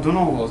 Oh, I've done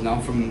all those now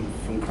from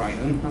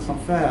Crichton. That's not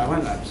fair. I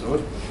like that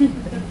episode.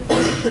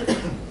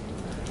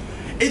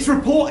 It's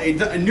reported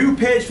that a new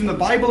page from the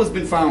Bible has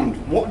been found.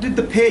 What did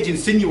the page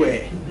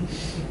insinuate?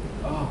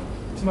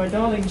 To my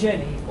darling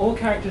Jenny, all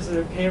characters that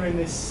appear in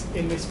this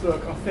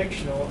book are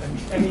fictional, and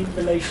any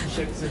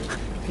relationships of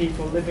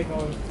people living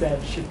or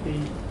dead should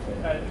be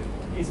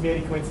is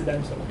merely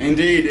coincidental.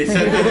 Indeed, it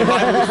said that the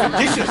Bible was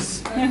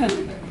fictitious.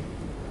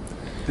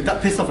 Did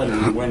that piss off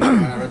anyone when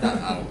I read that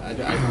out? I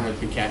don't have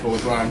to be careful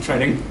with where I'm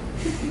treading.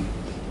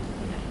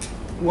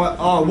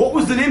 What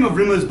was the name of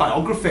Rimmer's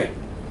biography?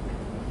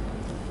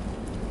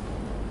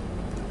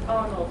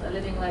 Arnold, a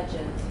living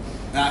legend.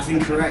 That's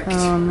incorrect.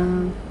 Oh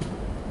no.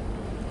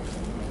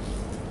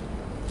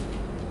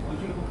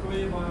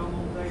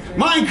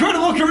 My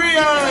Incredible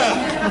Career!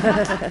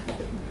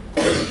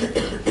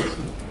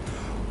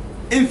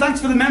 In thanks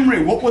for the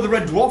memory, what were the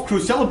Red Dwarf crew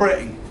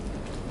celebrating?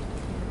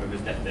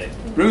 Rimmer's Death Day.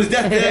 Rimmer's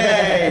Death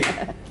Day!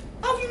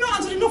 Have you not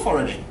answered enough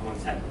already? I'm on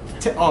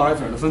 10. Alright,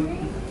 fair enough then.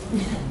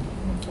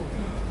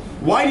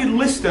 Why did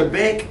Lister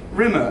bake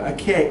Rimmer a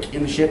cake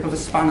in the shape of a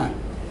spanner?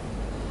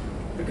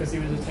 Because he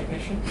was a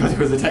technician. Because he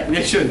was a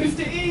technician.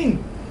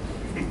 15!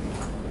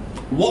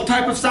 What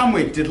type of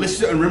sandwich did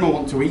Lister and Rimmer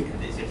want to eat?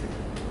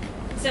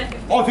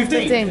 Second. Oh,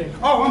 15. 15.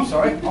 Oh, I'm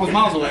sorry. I was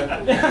miles away.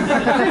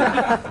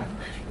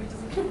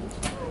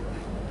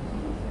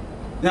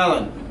 Now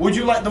then, would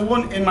you like the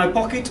one in my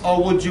pocket,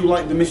 or would you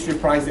like the mystery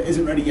prize that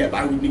isn't ready yet, but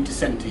I would need to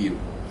send to you?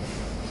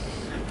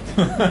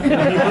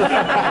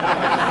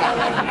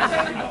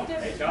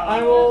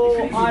 I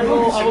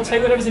will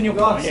take whatever's in your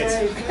pocket.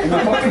 In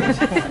my pocket?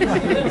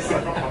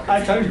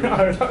 I don't know.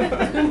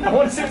 I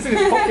want to see what's in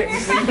his pocket.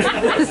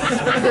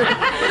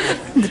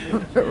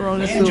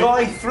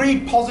 Enjoy 3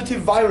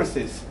 positive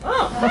viruses.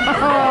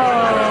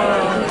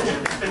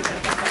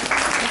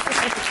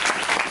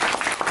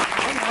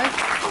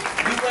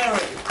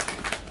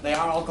 They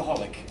are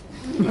alcoholic.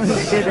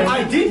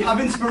 I did have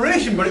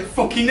inspiration, but it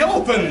fucking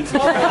opened.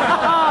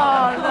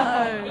 Oh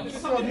no.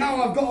 So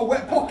now I've got a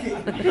wet pocket.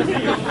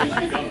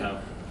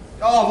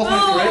 Oh, I've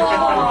lost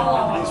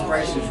my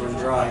Inspirations run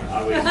dry.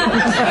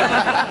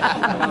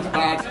 That's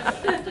bad.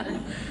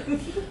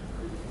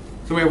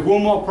 So we have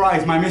one more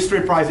prize. My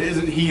mystery prize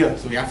isn't here,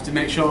 so we have to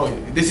make sure.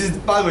 This is,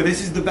 by the way,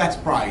 this is the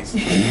best prize.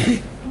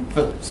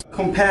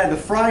 Compare the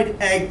fried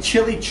egg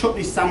chili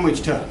chutney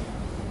sandwich to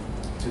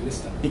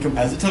Lister. He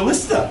compares it to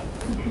Lister.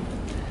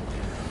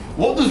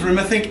 What does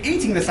Rimmer think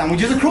eating the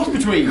sandwich is a cross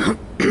between?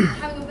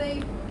 How are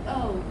they?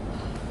 Oh.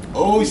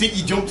 Oh, you see,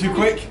 you jumped too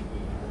quick.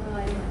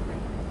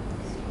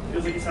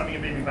 Feels like he's having a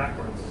baby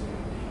backwards.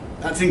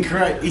 That's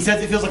incorrect. He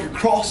says it feels like a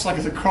cross, like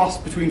it's a cross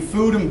between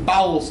food and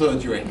bowel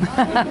surgery.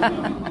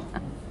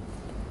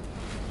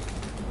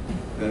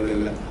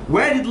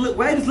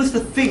 Where does Lister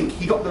think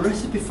he got the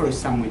recipe for his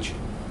sandwich?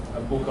 A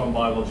book on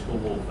biological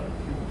warfare.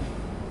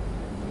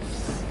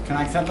 Can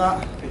I accept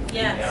that?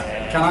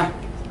 Yes. Can I?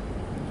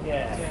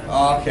 Yeah.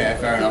 Oh, okay,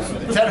 fair enough.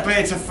 Technically,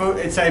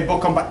 it's a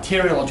book on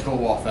bacteriological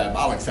warfare, but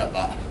I'll accept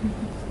that.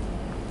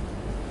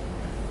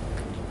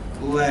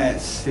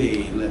 Let's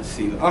see.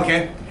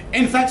 Okay.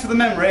 In thanks for the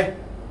memory,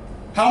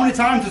 how many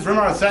times does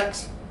Rimmer have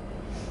sex?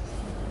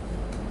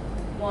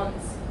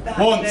 Once.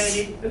 Once.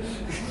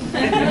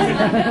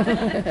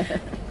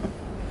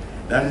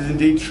 That is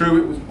indeed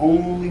true. It was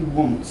only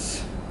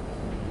once.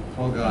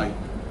 Poor guy.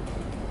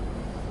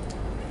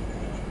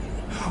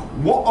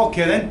 What?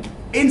 Okay then.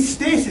 In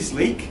Stasis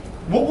Leak,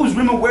 what was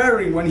Rimmer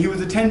wearing when he was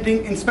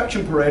attending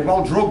inspection parade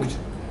while drugged?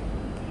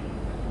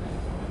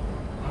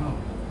 Oh.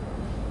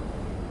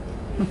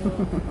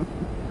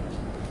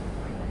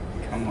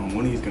 Come on,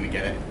 one of you's gonna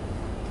get it.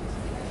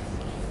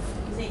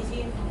 Is it his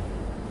uniform?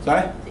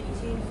 Sorry? Is it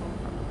his uniform?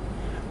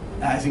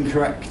 That is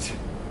incorrect.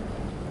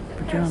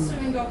 Pajamas.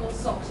 Swimming goggles,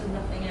 socks, and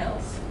nothing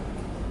else.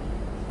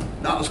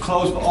 That was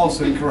close, but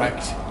also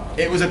incorrect.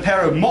 It was a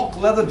pair of mock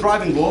leather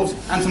driving gloves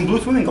and some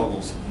blue swimming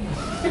goggles.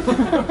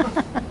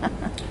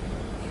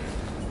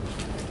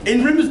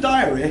 In Rimmer's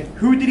diary,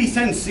 who did he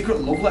send secret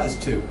love letters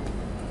to?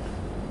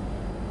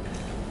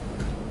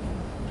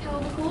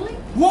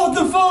 What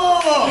the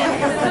fuck?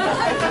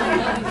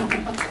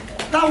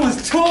 That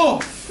was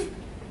tough.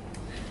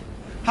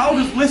 How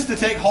does Lister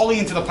take Holly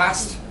into the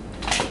past?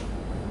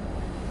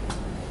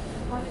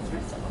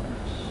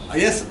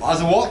 Yes,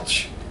 as a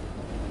watch.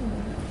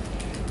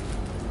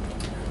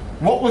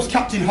 What was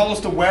Captain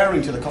Hollister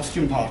wearing to the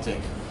costume party?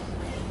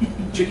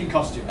 Chicken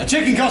costume. A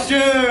chicken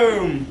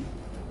costume!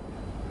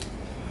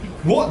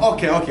 What?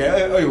 Okay.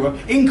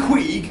 In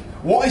Queeg,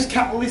 what is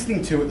Cat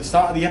listening to at the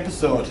start of the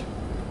episode?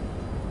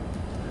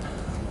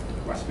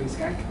 Raspberry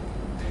Skank.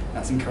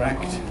 That's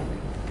incorrect.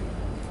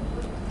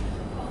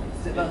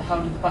 Is it the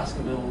Hound of the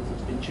Baskervilles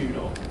that's been chewed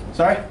up?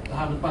 Sorry? The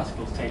Hound of the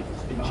Baskervilles tape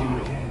that's been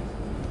chewed up.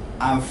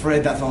 I'm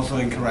afraid that's also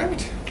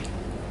incorrect.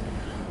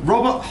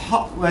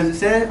 Where does it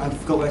say? I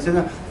forgot what it said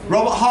now.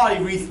 Robert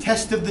Hardy reads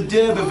Test of the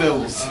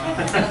D'Urbervilles.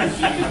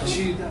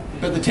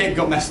 But the tape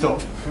got messed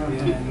up.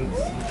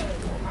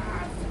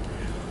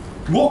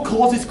 What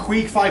causes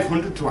Queeg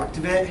 500 to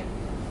activate?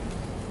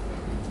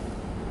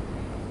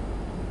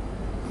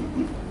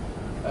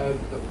 The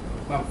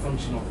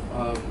malfunction of,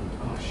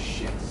 oh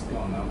shit, it's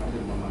gone now, I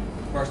didn't know my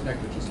Gross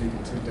negligence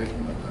leading to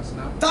endangerment of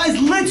personnel. That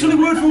is literally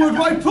word for word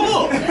right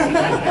put!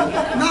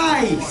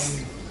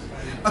 Nice!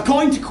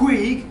 According to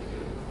Queeg,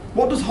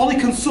 what does Holly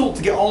consult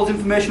to get all his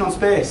information on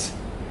space?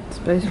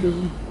 Space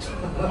Google.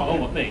 Oh,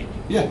 what me?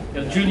 Yeah.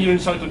 Junior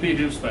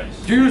Encyclopedia of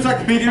Space. Junior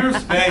Encyclopedia of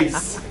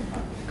Space.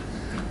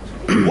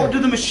 What do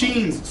the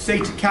machines say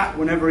to Cat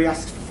whenever he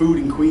asks for food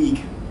in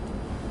Queeg?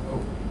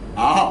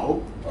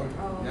 Oh.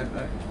 Yeah,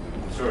 no.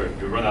 Sorry,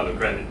 you run out of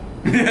credit.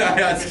 Yeah,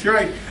 that's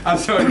right. I'm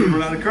sorry to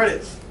run out of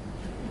credits.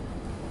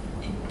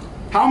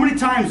 How many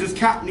times does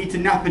Cat need to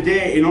nap a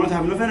day in order to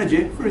have enough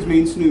energy for his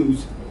main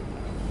snooze?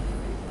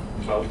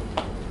 12.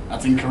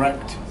 That's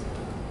incorrect.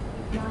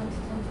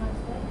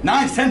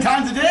 9 to 10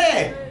 times a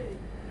day!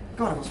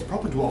 God, I've got some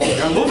proper dwarf.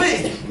 I love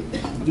it!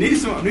 I need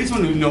someone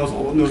who knows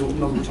what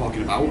we're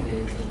talking about.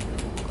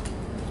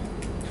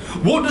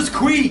 What does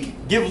Queeg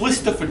give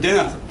Lister for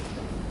dinner?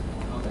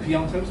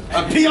 Peon toast?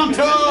 A peon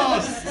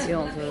toast!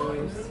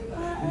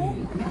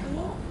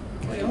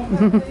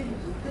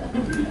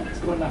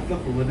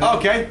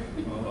 Okay.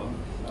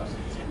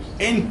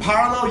 In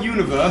parallel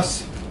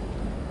universe,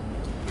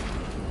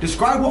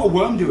 describe what a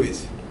wormdo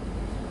is.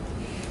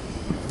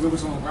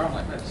 Wheels on the ground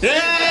like this.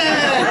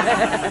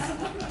 Yeah!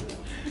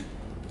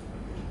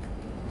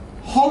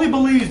 Holly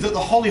believes that the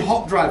Holly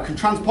hop drive can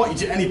transport you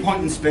to any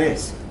point in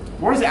space.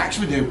 What does it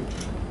actually do?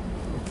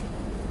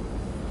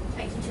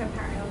 Takes you to a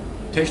parallel.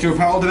 Takes you to a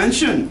parallel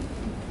dimension.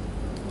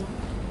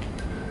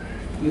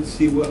 Let's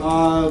see what.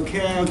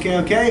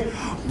 Okay.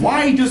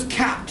 Why does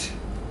Cat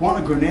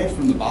want a grenade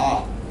from the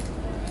bar?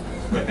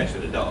 To play fetch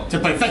with the dog. To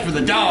play fetch with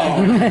the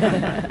dog.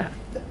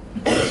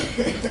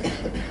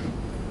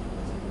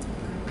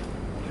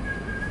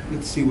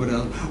 Let's see what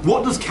else.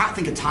 What does Cat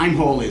think a time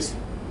hole is?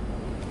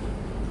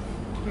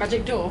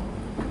 Magic door.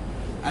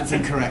 That's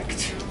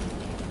incorrect.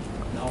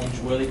 An orange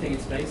whirly thing in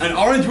space. An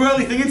orange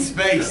whirly thing in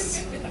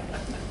space.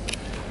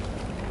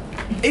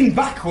 In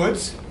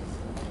Backwards,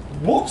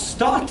 what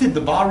started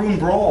the barroom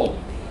brawl?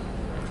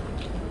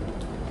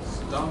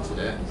 Started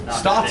it.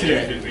 Started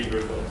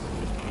it.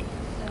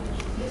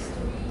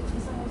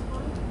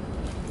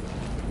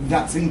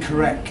 That's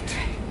incorrect.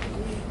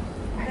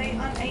 They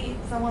ate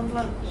someone's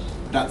lunch.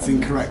 That's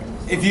incorrect.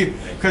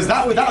 Because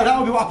that would be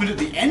what happened at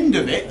the end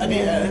of it, at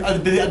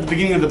the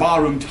beginning of the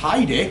barroom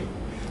tidy.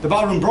 The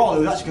barroom brawl, it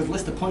was actually because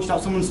Lister punched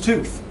out someone's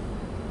tooth.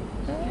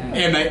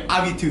 Here mate,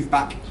 have your tooth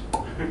back.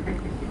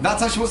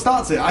 That's actually what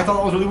starts it. I thought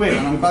that was really weird,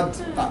 and I'm glad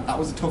that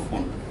was a tough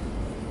one.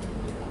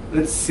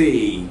 Let's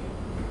see.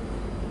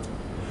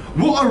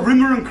 What are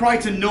Rimmer and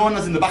Crichton known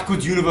as in the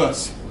Backwards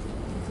universe?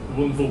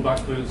 The Windfall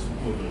backwards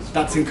brothers.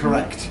 That's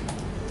incorrect.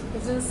 The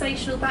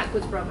Sensational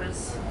Backwards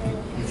Brothers.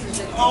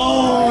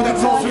 Oh,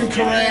 that's also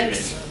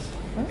incorrect.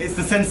 It's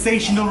the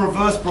Sensational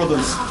Reverse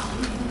Brothers.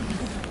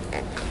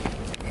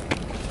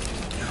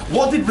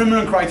 What did Rimmer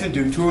and Crichton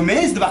do to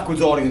amaze the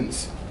Backwards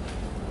audience?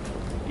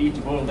 Eat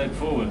a boiled egg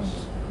forwards.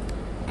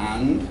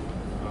 And?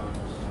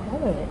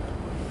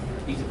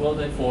 Eat a boiled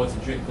egg forwards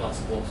and drink a glass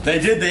of water. They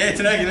did, they ate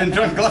an egg and then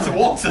drank a glass of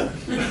water.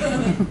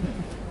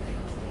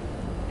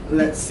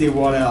 Let's see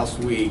what else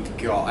we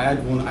got. I had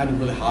a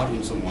really hard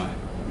one somewhere.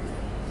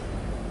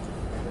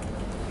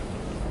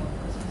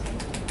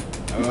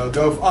 We'll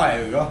go for,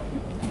 here we go.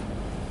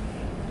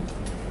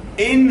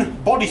 In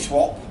Body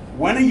Swap,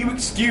 when are you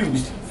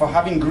excused for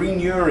having green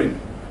urine?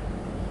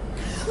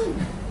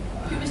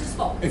 If you missed a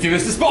spot. If you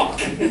missed a spot!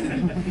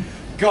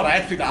 God, I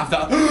had to pick that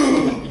after.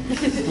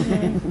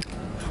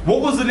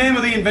 What was the name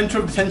of the inventor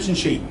of the tension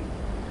sheet?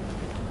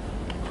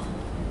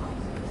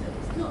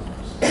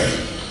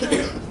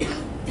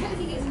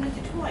 Technically gets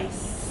invented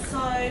twice, so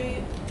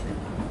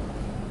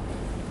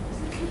it's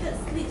the kid that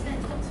sleeps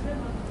next to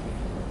River.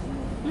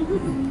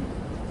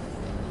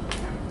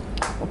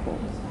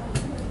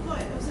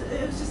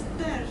 It was just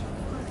there.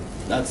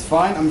 That's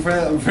fine. I'm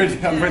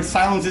afraid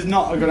silence is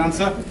not a good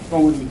answer. Go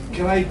on with me.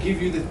 Can I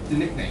give you the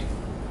nickname?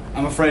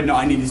 I'm afraid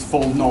not. I need his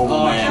full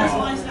normal name. That's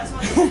why.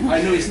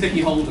 I know it's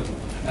Sticky Holden.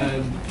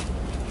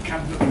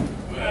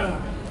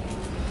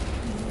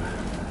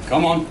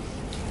 Come on.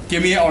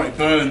 Give me it or it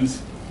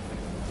burns.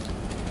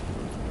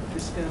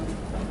 This girl.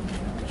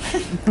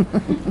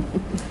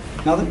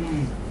 Now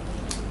then.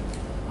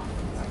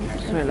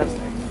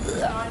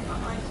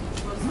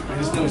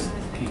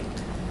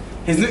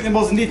 His nickname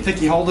was indeed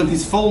Sticky Holden.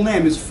 His full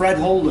name is Fred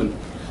Holden.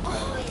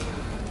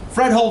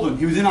 Fred Holden.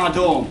 He was in our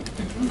dorm.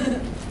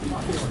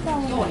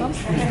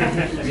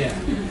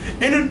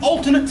 In an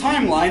alternate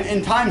timeline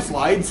in Time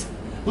Slides,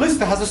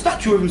 Lister has a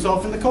statue of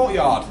himself in the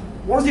courtyard.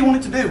 What does he want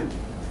it to do?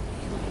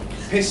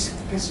 Piss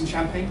and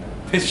champagne?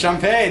 Piss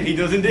champagne, he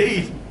does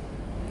indeed.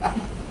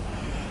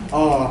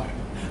 Oh,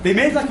 they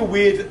made like a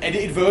weird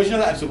edited version of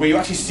that episode where you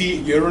actually see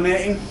it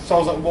urinating. So I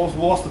was like,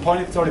 what's the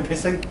point if it's already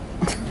pissing?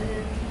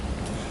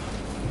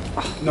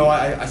 No,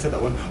 I said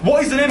that one.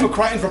 What is the name of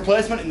Crichton's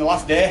replacement in The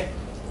Last Day?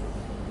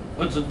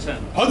 Hudson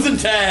 10. Hudson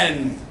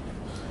 10!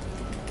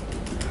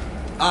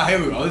 Ah, here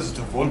we go, this is a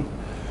tough one.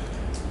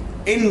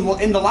 In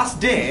The Last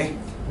Day,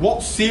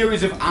 what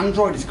series of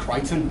android is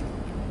Crichton?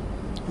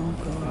 Oh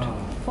god.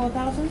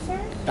 4,000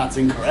 series? That's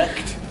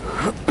incorrect.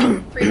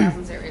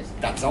 3,000 series.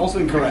 That's also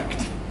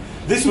incorrect.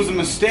 This was a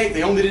mistake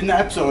they only did in that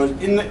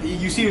episode.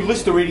 You see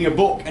Lister reading a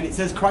book and it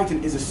says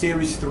Crichton is a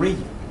series 3.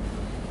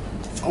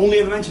 It's only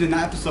ever mentioned in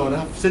that episode.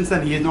 Since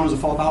then he is known as a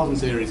 4,000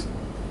 series.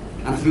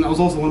 And I think that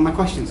was also one of my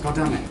questions, god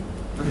damn it.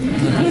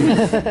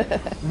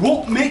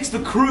 What makes the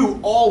crew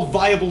all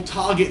viable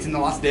targets in The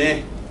Last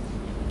Day?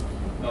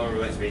 No one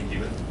relates to being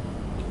human.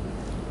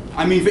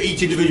 I mean for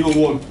each individual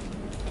one.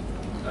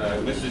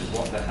 This is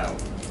what the hell.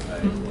 It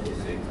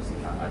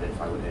can't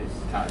identify what it is.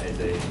 Cat is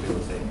a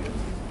physical sapient.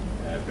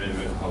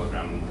 Brenda is a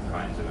hologram,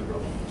 Crichton's a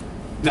brother.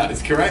 That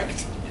is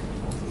correct.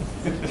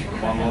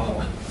 One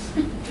more.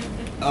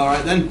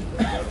 Alright then.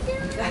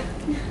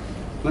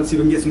 Let's see if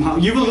we can get some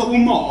help. You've only got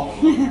one more?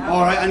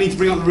 Alright, I need to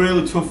bring out the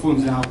really tough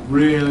ones now.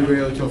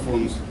 Really tough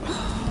ones.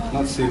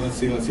 Let's see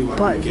what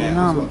I can get.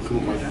 Come up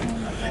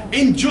with.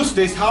 In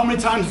Justice, how many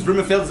times has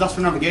Rimmer failed his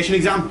astronavigation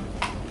exam?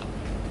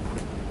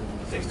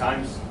 6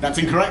 times. That's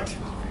incorrect.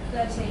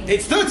 13.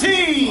 It's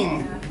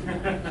 13!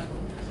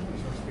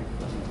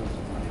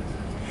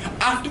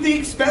 After the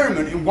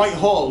experiment in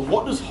Whitehall,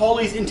 what does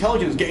Hawley's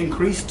intelligence get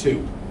increased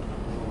to?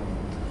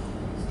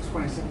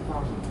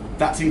 27,000.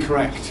 That's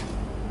incorrect.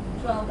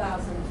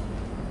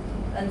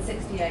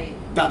 12,068.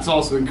 That's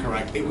also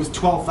incorrect. It was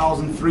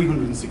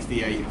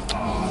 12,368.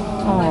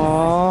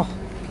 Aww.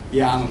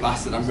 Yeah, I'm a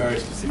bastard. I'm very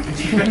specific.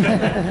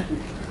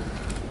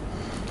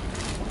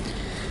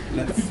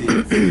 Let's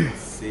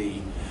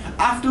see.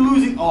 After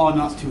losing... Oh,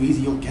 no, that's too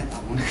easy. You'll get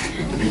that one.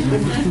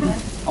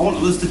 I want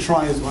others to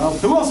try as well.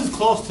 Who else is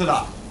close to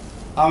that?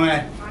 How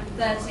many?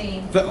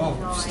 13.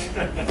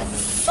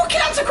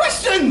 Fucking answer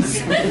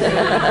questions!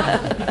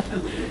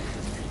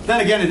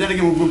 Then again,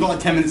 we've got like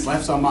 10 minutes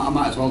left, so I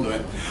might as well do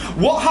it.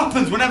 What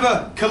happens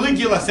whenever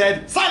Caligula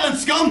said,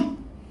 "Silence, scum"?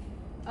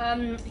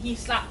 He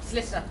slaps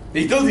Lister.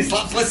 He does, he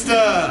slaps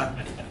Lister.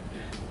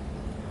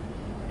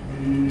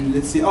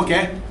 Let's see,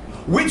 okay.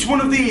 Which one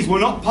of these were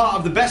not part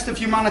of the best of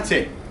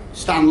humanity?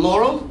 Stan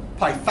Laurel,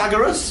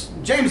 Pythagoras,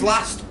 James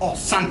Last, or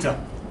Santa?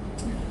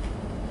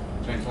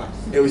 James Last.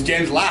 It was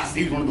James Last.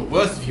 He was one of the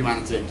worst of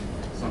humanity.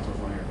 Santa was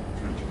one here.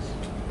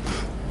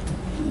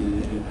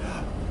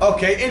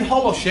 Okay, in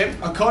Hollow Ship,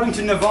 according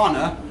to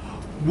Nirvana,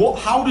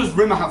 how does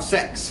Rimmer have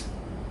sex?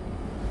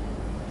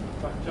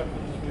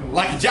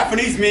 Like a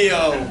Japanese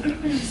meal.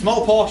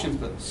 Small portions,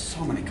 but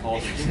so many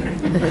courses.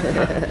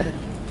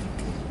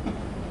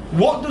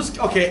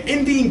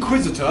 In The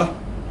Inquisitor,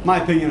 my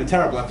opinion, a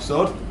terrible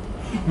episode,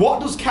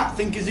 what does Cat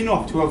think is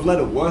enough to have led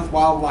a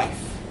worthwhile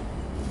life?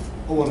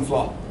 All on the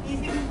floor. He's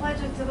giving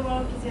pleasure to the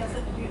world because he has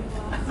such a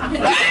beautiful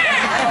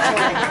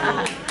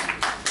eyes.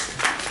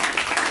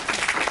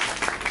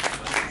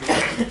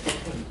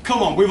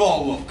 Come on, we've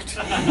all looked.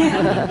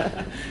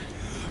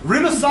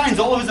 Rimmer signs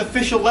all of his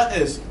official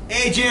letters.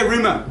 AJ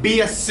Rimmer,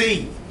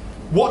 BSc.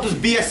 What does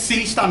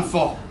BSc stand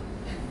for?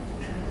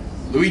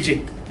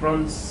 Luigi.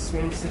 Bronze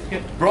swimming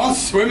certificate.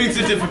 Bronze swimming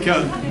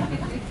certificate.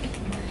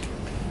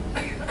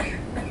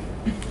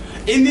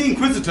 In The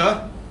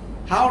Inquisitor,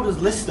 how does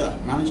Lister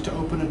manage to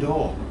open a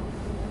door?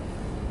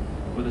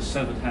 With a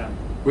severed hand.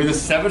 With a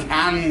severed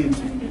hand.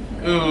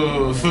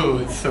 Oh,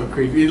 it's so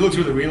creepy. It looks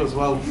really real as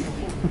well.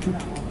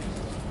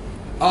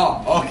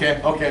 Oh,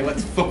 okay,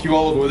 let's fuck you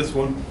all over with this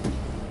one.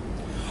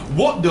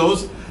 What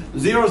does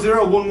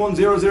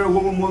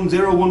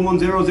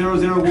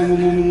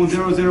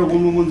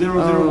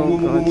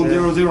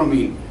 00110011001100110011001100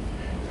 mean?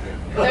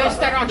 Don't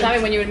stand around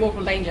shouting when you're in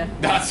mortal danger.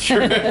 That's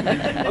true.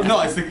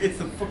 No, it's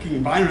the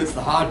fucking binary, it's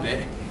the hard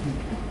bit.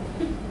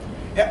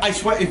 I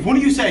swear, if one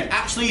of you said,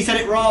 actually you said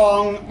it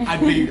wrong,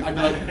 I'd be like,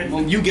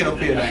 well, you get up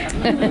here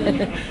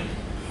then.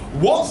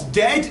 What's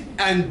dead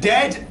and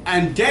dead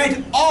and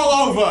dead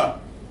all over?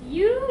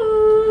 You.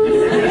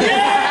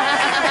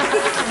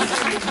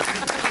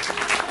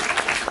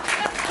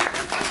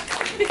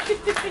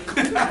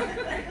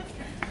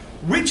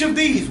 Which of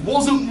these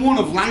wasn't one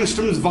of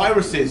Langstrom's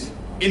viruses?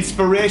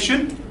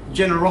 Inspiration,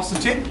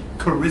 generosity,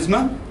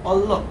 charisma, or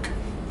luck?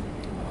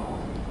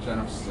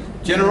 Generosity.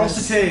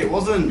 Generosity, it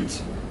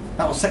wasn't.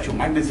 That was sexual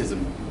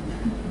magnetism.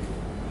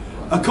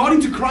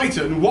 According to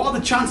Crichton, what are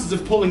the chances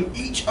of pulling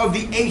each of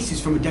the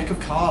aces from a deck of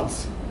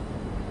cards?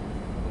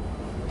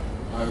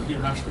 You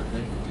don't have to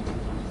quickly.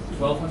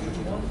 1,200 to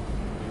 1?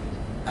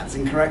 That's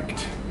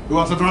incorrect. Who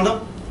else had the round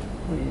up?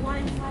 1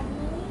 in 5 million.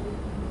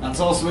 That's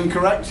also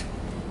incorrect.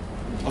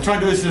 I'll try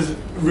and do this as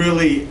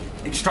really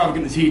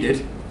extravagant as he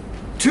did.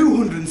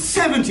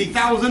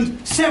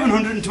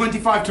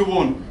 270,725 to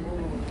 1.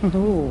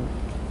 Oh.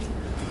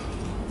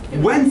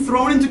 When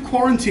thrown into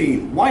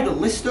quarantine, why do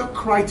Lister,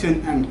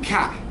 Crichton, and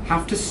Cat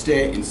have to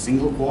stay in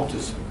single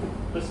quarters?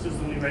 Lister's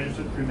the only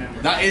registered crew member.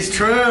 That is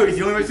true. He's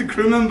the only registered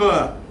crew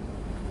member.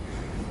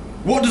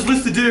 What does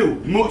Lister do?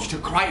 Much to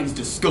Crichton's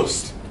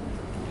disgust.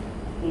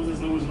 Closes his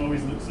nose and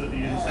always looks at the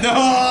inside.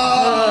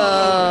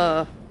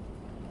 No!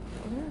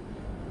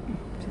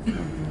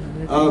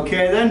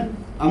 Okay then.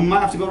 I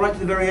might have to go right to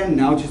the very end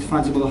now just to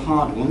find some of the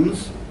hard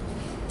ones.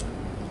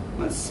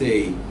 Let's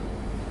see.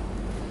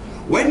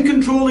 When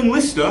controlling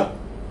Lister,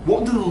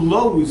 what do the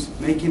lows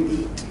make him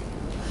eat?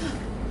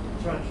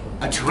 Tarantula.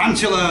 A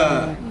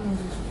tarantula!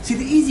 See,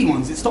 the easy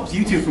ones, it stops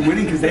you two from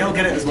winning because they all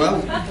get it as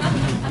well.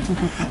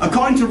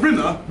 According to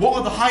Rimmer, what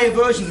are the higher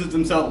versions of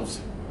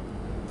themselves?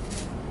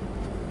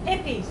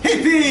 Hippies.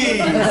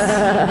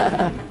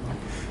 Hippies!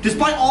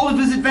 Despite all of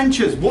his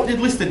adventures, what did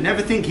Lister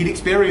never think he'd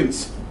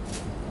experience?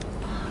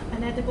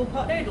 An edible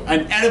pot noodle.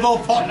 An edible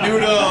pot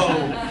noodle!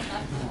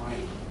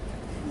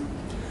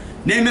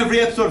 Name every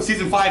episode of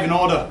season 5 in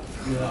order.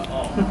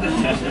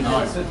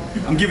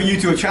 I'm giving you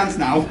two a chance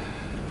now.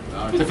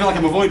 So I feel like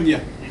I'm avoiding you.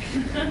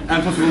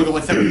 And plus we've only got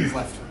like 7 minutes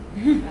left.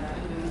 I'm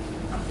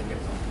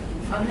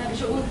never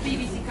sure. All the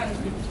BBC kind of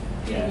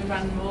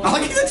random order. I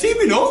like you're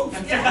teaming up!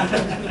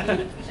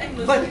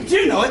 Like, do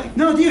you know it?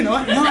 No, do you know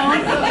it? No.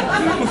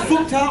 We're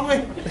fucked, aren't we?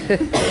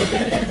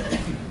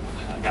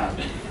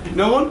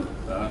 No one?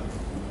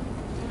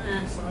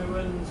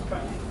 Simon's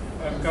back,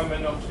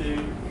 coming off the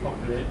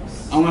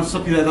apocalypse. I'm going to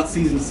stop you there, that's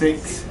season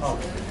 6. Oh.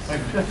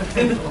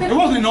 It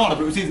wasn't in order,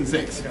 but it was season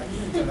 6.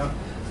 Okay.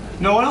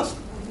 No one else?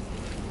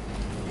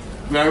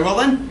 Very well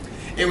then.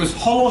 It was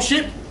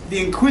Hollowship, the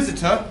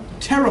Inquisitor,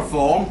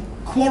 Terraform,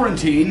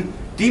 Quarantine,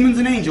 Demons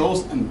and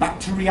Angels, and Back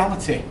to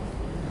Reality.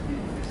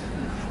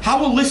 How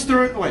will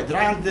Lister... Wait, did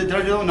I do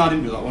that one? No, I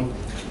didn't do that one.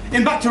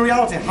 In Back to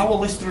Reality, how are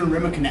Lister and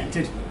Rimmer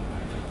connected?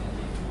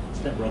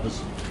 Step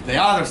brothers. They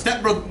are, they're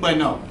stepbrothers. Wait,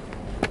 no.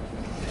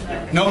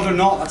 No, they're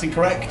not, that's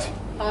incorrect.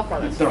 Half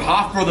brothers. They're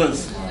half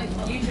brothers.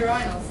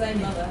 Uterinal, same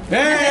mother.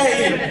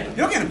 Hey! You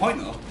don't get a point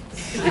though.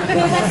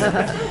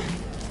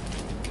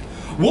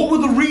 What were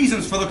the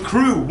reasons for the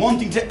crew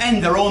wanting to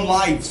end their own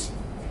lives?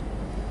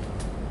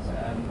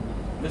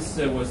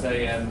 Lister was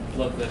a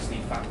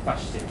bloodthirsty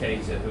fascist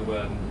dictator who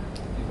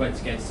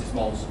went against his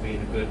morals of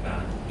being a good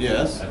man.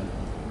 Yes.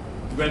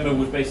 Rimmer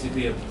was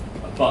basically a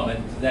bum,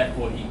 and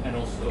therefore and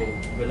also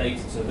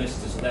related to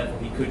Lister, so therefore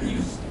he could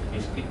use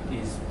his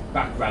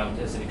background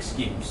as an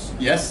excuse.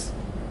 Yes.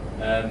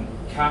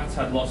 Cat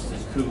had lost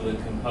his cool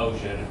and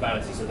composure and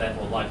vanity, so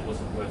therefore life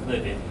wasn't worth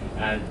living,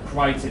 and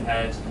Crichton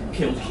had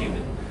killed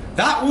human.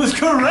 That was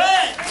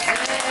correct!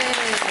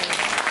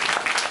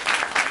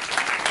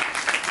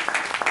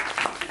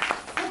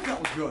 That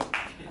was good.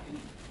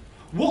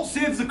 What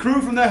saves the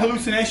crew from their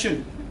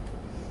hallucination?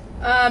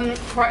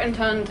 Crichton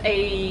turned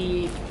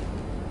a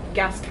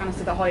gas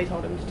canister that Holly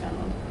told him to turn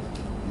on.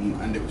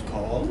 And it was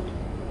called?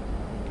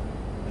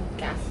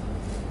 Gas.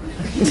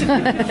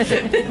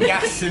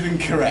 Gas is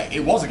incorrect.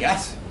 It was a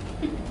gas.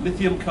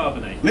 Lithium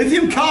carbonate.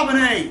 Lithium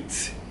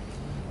carbonate!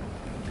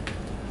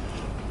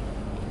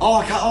 Oh,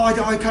 I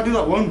can't do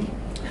that one.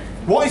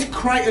 What is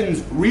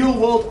Crichton's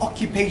real-world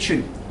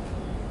occupation?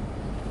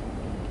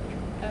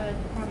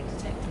 Private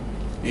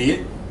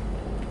detective.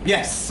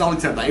 Yes, I'll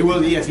accept that.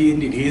 Well, yes, he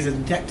indeed. He is a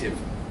detective.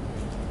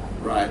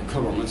 Right,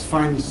 come on, let's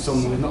find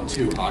someone not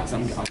too hard,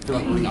 because I feel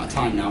like we're running out of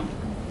time now.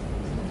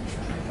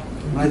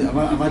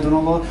 Have I done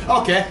all that?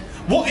 Okay.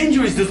 What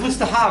injuries does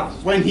Lister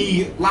have when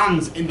he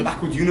lands in the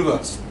backwards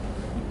universe?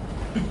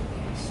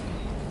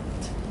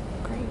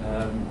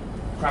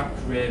 Cracked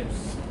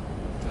ribs,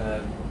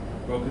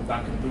 broken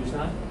back and bruised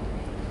eye.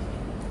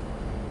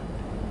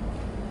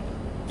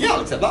 Yeah, I'll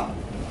accept that.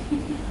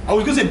 I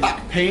was going to say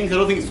back pain, because I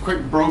don't think it's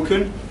quite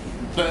broken.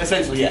 But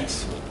essentially,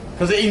 yes.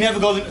 Because he never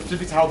goes into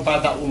specifics how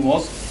bad that one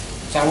was.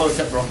 So I will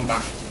accept her off and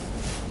back.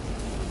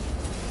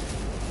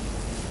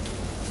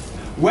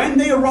 When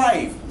they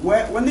arrive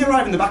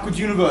in the backwards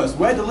universe,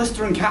 where do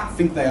Lister and Cat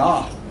think they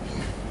are?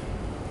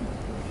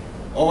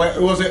 Oh, it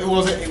was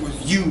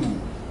you.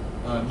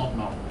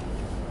 Not.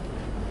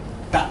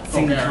 That's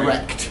Bulgaria.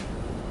 incorrect.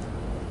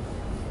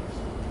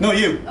 No,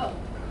 you. Oh,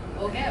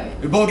 Bulgaria.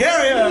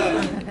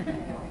 Bulgaria!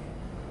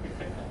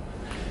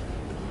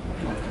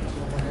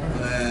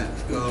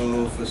 Let's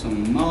go for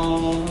some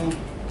more.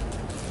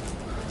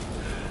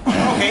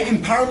 Okay,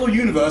 in parallel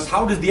universe,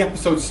 how does the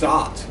episode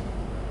start?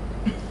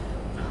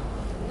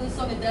 The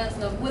song and dance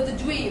now with a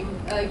dream.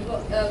 You've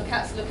got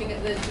cats looking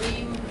at the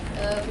dream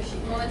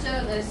monitor,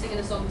 and they're singing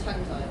a song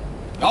tongue tied.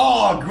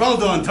 Oh, well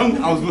done, tongue.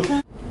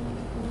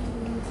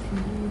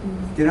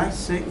 Did I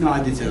say? No,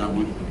 I did say that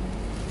one.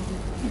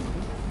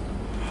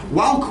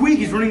 While Queeg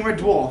is running Red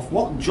Dwarf,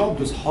 what job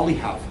does Holly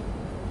have?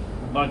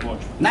 Night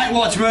Watchman. Night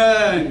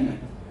Watchman!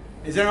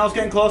 Is anyone else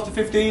getting close to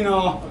 15 or?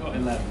 I got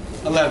 11.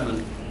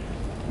 11.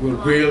 We're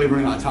really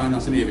running out of time now,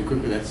 so I need to be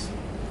quick with this.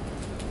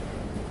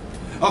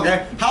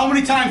 Okay, how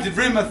many times did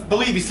Rimmer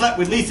believe he slept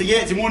with Lisa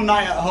Yates in one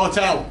night at a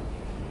hotel?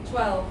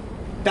 12.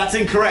 That's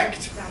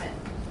incorrect. Damn it.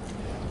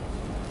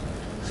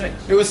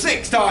 6. It was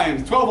 6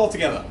 times, 12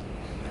 altogether.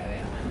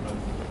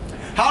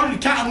 How did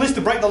Cat and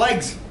Lister break the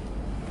legs?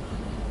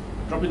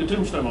 Dropping a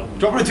tombstone on them.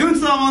 Dropping a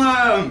tombstone on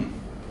them!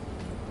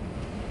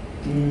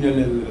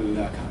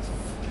 I can't.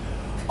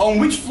 On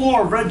which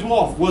floor of Red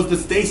Dwarf was the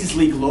Stasis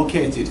Leak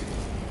located?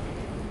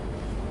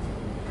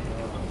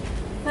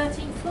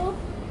 13th floor?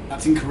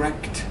 That's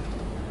incorrect.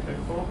 Take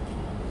 4.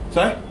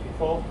 Sorry?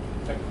 4.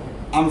 Take 4.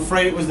 I'm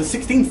afraid it was the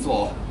 16th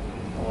floor.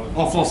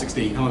 Or floor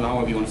 16,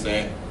 however you want to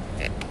say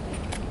it.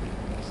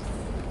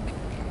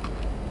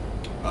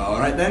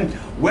 Alright then.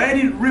 Where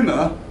did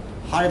Rimmer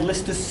hide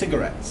Lister's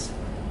cigarettes?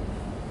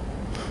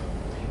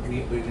 In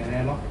an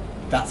airlock.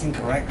 That's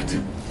incorrect.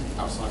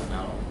 Outside an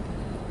airlock.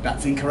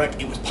 That's incorrect.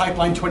 It was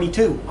Pipeline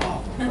 22.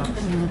 Oh.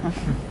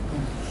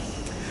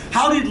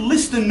 How did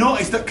Lister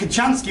notice that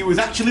Kachansky was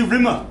actually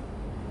Rimmer?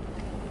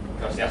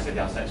 Because he said he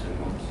had sex with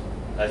him once.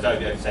 As though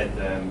they said,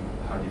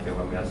 how do you feel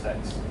when we had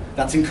sex?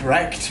 That's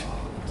incorrect.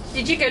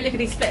 Did you go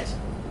lickety split?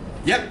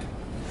 Yep.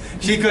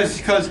 Because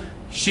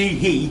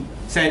he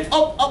said,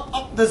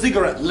 up, the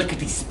cigarette,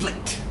 lickety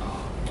split.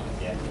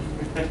 Yeah.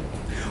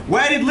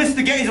 Where did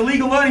Lister get his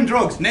illegal learning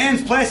drugs?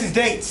 Names, places,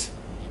 dates.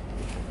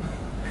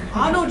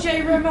 Arnold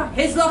J. Rimmer,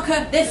 his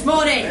locker this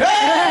morning.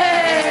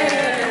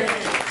 Hey!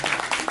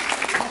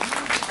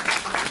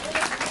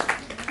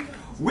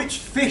 Which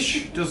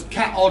fish does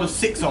Cat order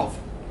 6 of?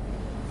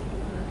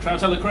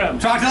 Trout a la creme.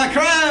 Trout a la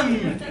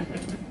creme!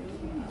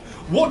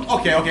 What?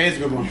 Okay, here's a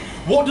good one.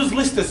 What does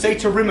Lister say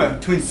to Rimmer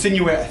to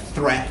insinuate a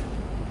threat?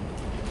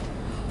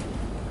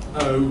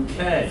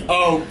 Okay.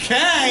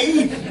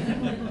 Okay!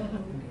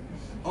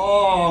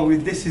 Oh,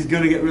 this is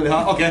going to get really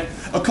hard. Okay,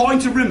 according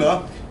to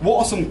Rimmer, what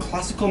are some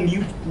classical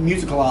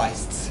musical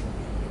artists?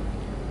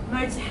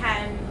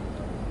 Motorhen,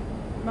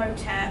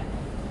 Motep.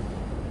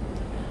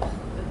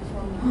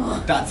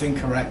 That's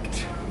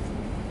incorrect.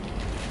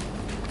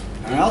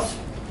 Anything else?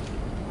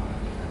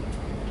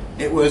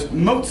 It was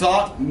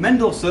Mozart,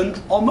 Mendelssohn,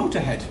 or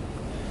Motorhead.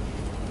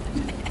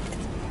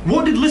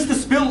 What did Lister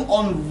spill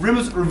on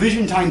Rimmer's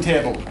revision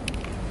timetable?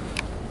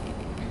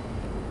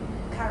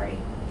 Curry.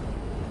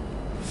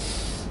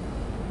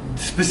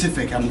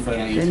 Specific, I'm afraid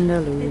I need.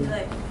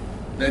 Vindaloo.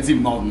 It's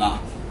even more than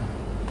that.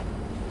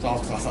 So I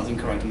was class that's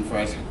incorrect, I'm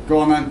afraid. Go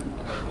on then.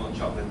 Mutton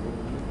chop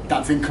vindaloo.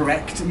 That's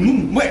incorrect.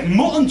 Wait,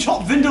 mutton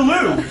chop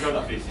vindaloo?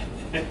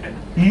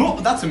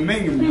 That's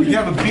amazing. We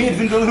have a beard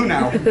vindaloo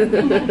now.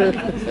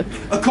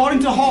 According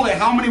to Holly,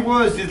 how many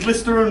words did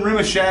Lister and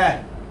Rimmer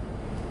share?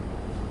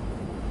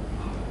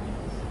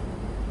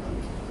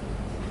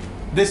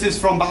 This is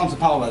from Balance of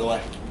Power, by the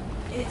way.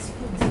 It's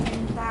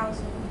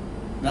 15,000.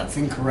 That's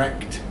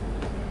incorrect.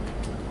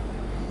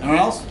 Anyone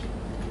else?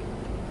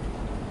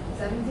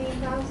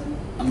 17,000?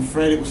 I'm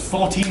afraid it was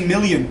 14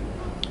 million.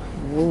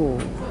 Whoa.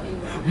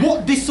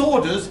 What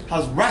disorders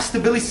has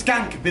Rastabilly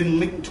Skank been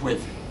linked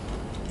with?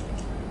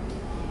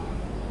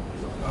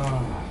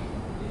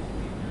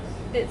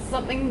 It's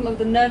something of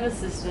the nervous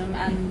system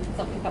and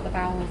something about the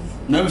bowels.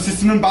 Nervous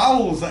system and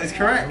bowels, that is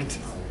correct.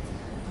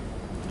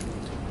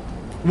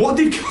 What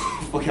did...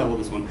 Okay, I love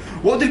this one.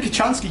 What did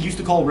Kachansky used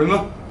to call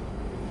Rimmer?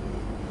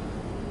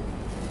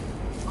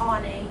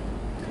 Arnie.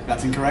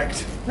 That's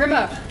incorrect.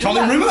 Rimmer.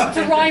 Charlie Rimmer!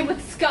 To rhyme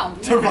with scum.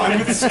 To rhyme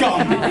with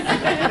scum.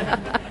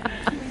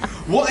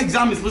 What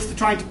exam is Lister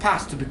trying to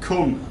pass to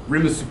become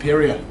Rimmer's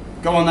superior?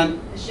 Go on then.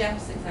 The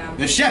chef's exam.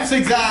 The chef's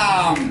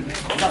exam!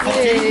 Is that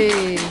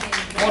 14?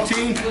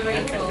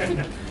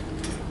 14?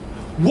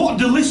 What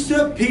do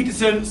Lister,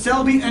 Peterson,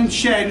 Selby and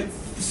Chen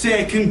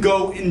say can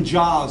go in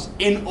jars,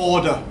 in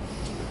order?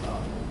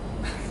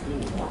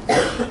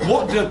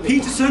 What do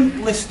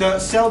Peterson, Lister,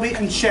 Selby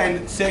and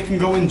Chen say can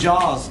go in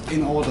jars,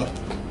 in order?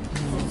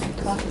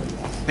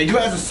 They do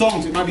it as a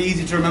song, so it might be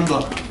easy to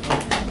remember.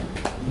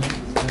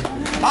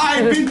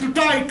 I've been to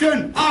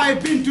Titan,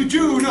 I've been to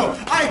Juno.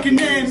 I can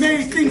name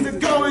 8 things that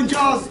go in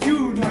jars,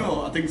 you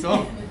know. I think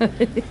so.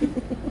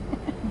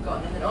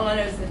 Got nothing. All I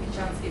know is the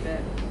Kachansky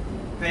bit.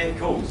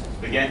 Vehicles,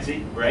 spaghetti,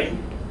 brain.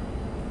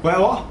 Where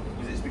what?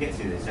 Was it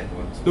spaghetti the second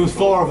one? There was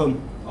 4 of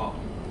them. Oh.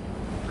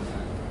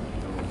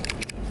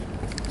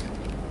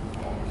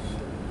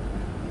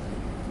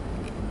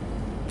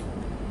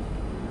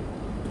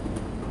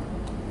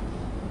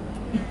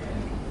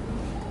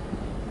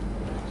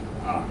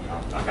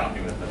 I can't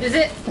think of it. Is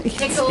it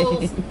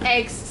pickles,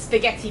 eggs,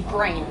 spaghetti,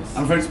 brains?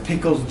 I'm afraid it's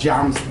pickles,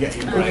 jam,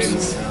 spaghetti, and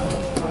brains.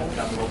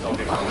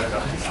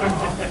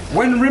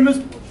 When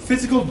Rimmer's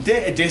physical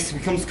data disk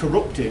becomes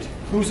corrupted,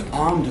 whose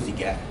arm does he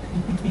get?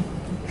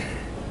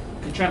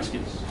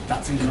 Kachansky's.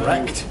 That's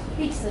incorrect.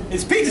 Peterson.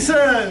 It's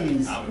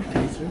Peterson's!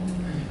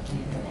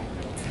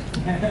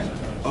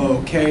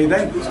 Okay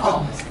then.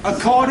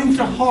 According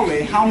to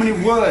Holly, how many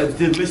words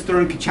did Lister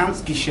and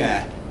Kachansky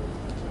share?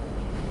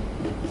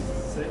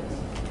 6.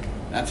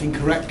 That's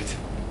incorrect.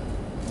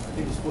 I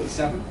think it's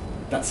 47.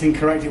 That's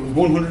incorrect. It was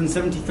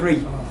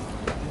 173.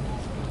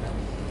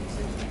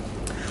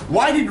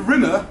 Why did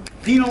Rimmer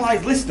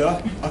penalise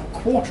Lister a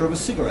quarter of a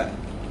cigarette?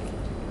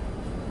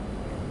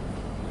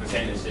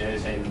 Saying the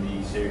series,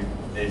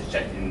 there's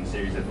checked in the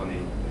series of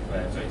funny.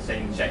 Sorry,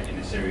 same check in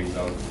the series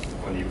of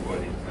funny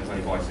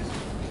voices.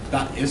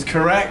 That is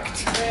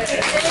correct.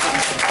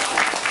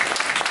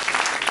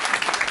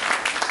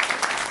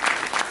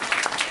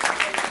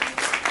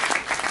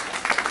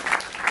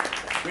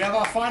 We have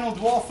our final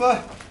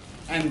dwarfer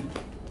and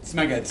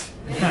Smegheads.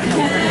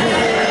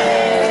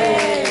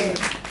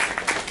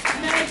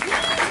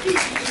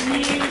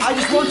 I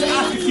just want to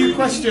ask a few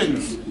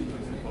questions.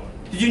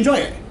 Did you enjoy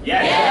it?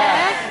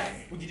 Yes.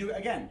 Would you do it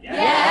again?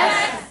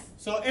 Yes.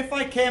 So if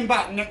I came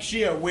back next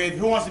year with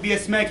Who Wants to Be a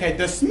Smeghead,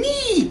 the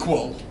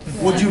Sneequel,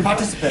 would you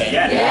participate?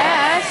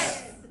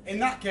 Yes. In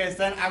that case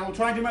then, I will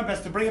try and do my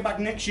best to bring it back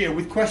next year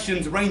with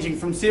questions ranging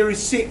from Series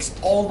 6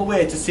 all the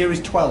way to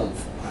Series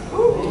 12.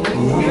 No,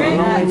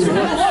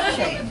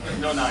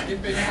 9.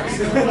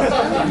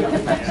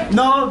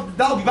 No,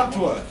 that'll be back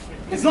to Earth.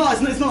 It's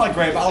not like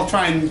great, but I'll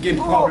try and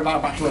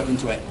incorporate back to Earth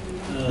into it.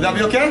 Will that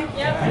be okay?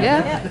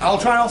 Yeah. I'll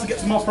try and also get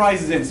some more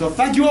prizes in, so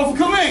thank you all for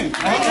coming!